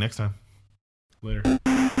 We'll see you next time. Later.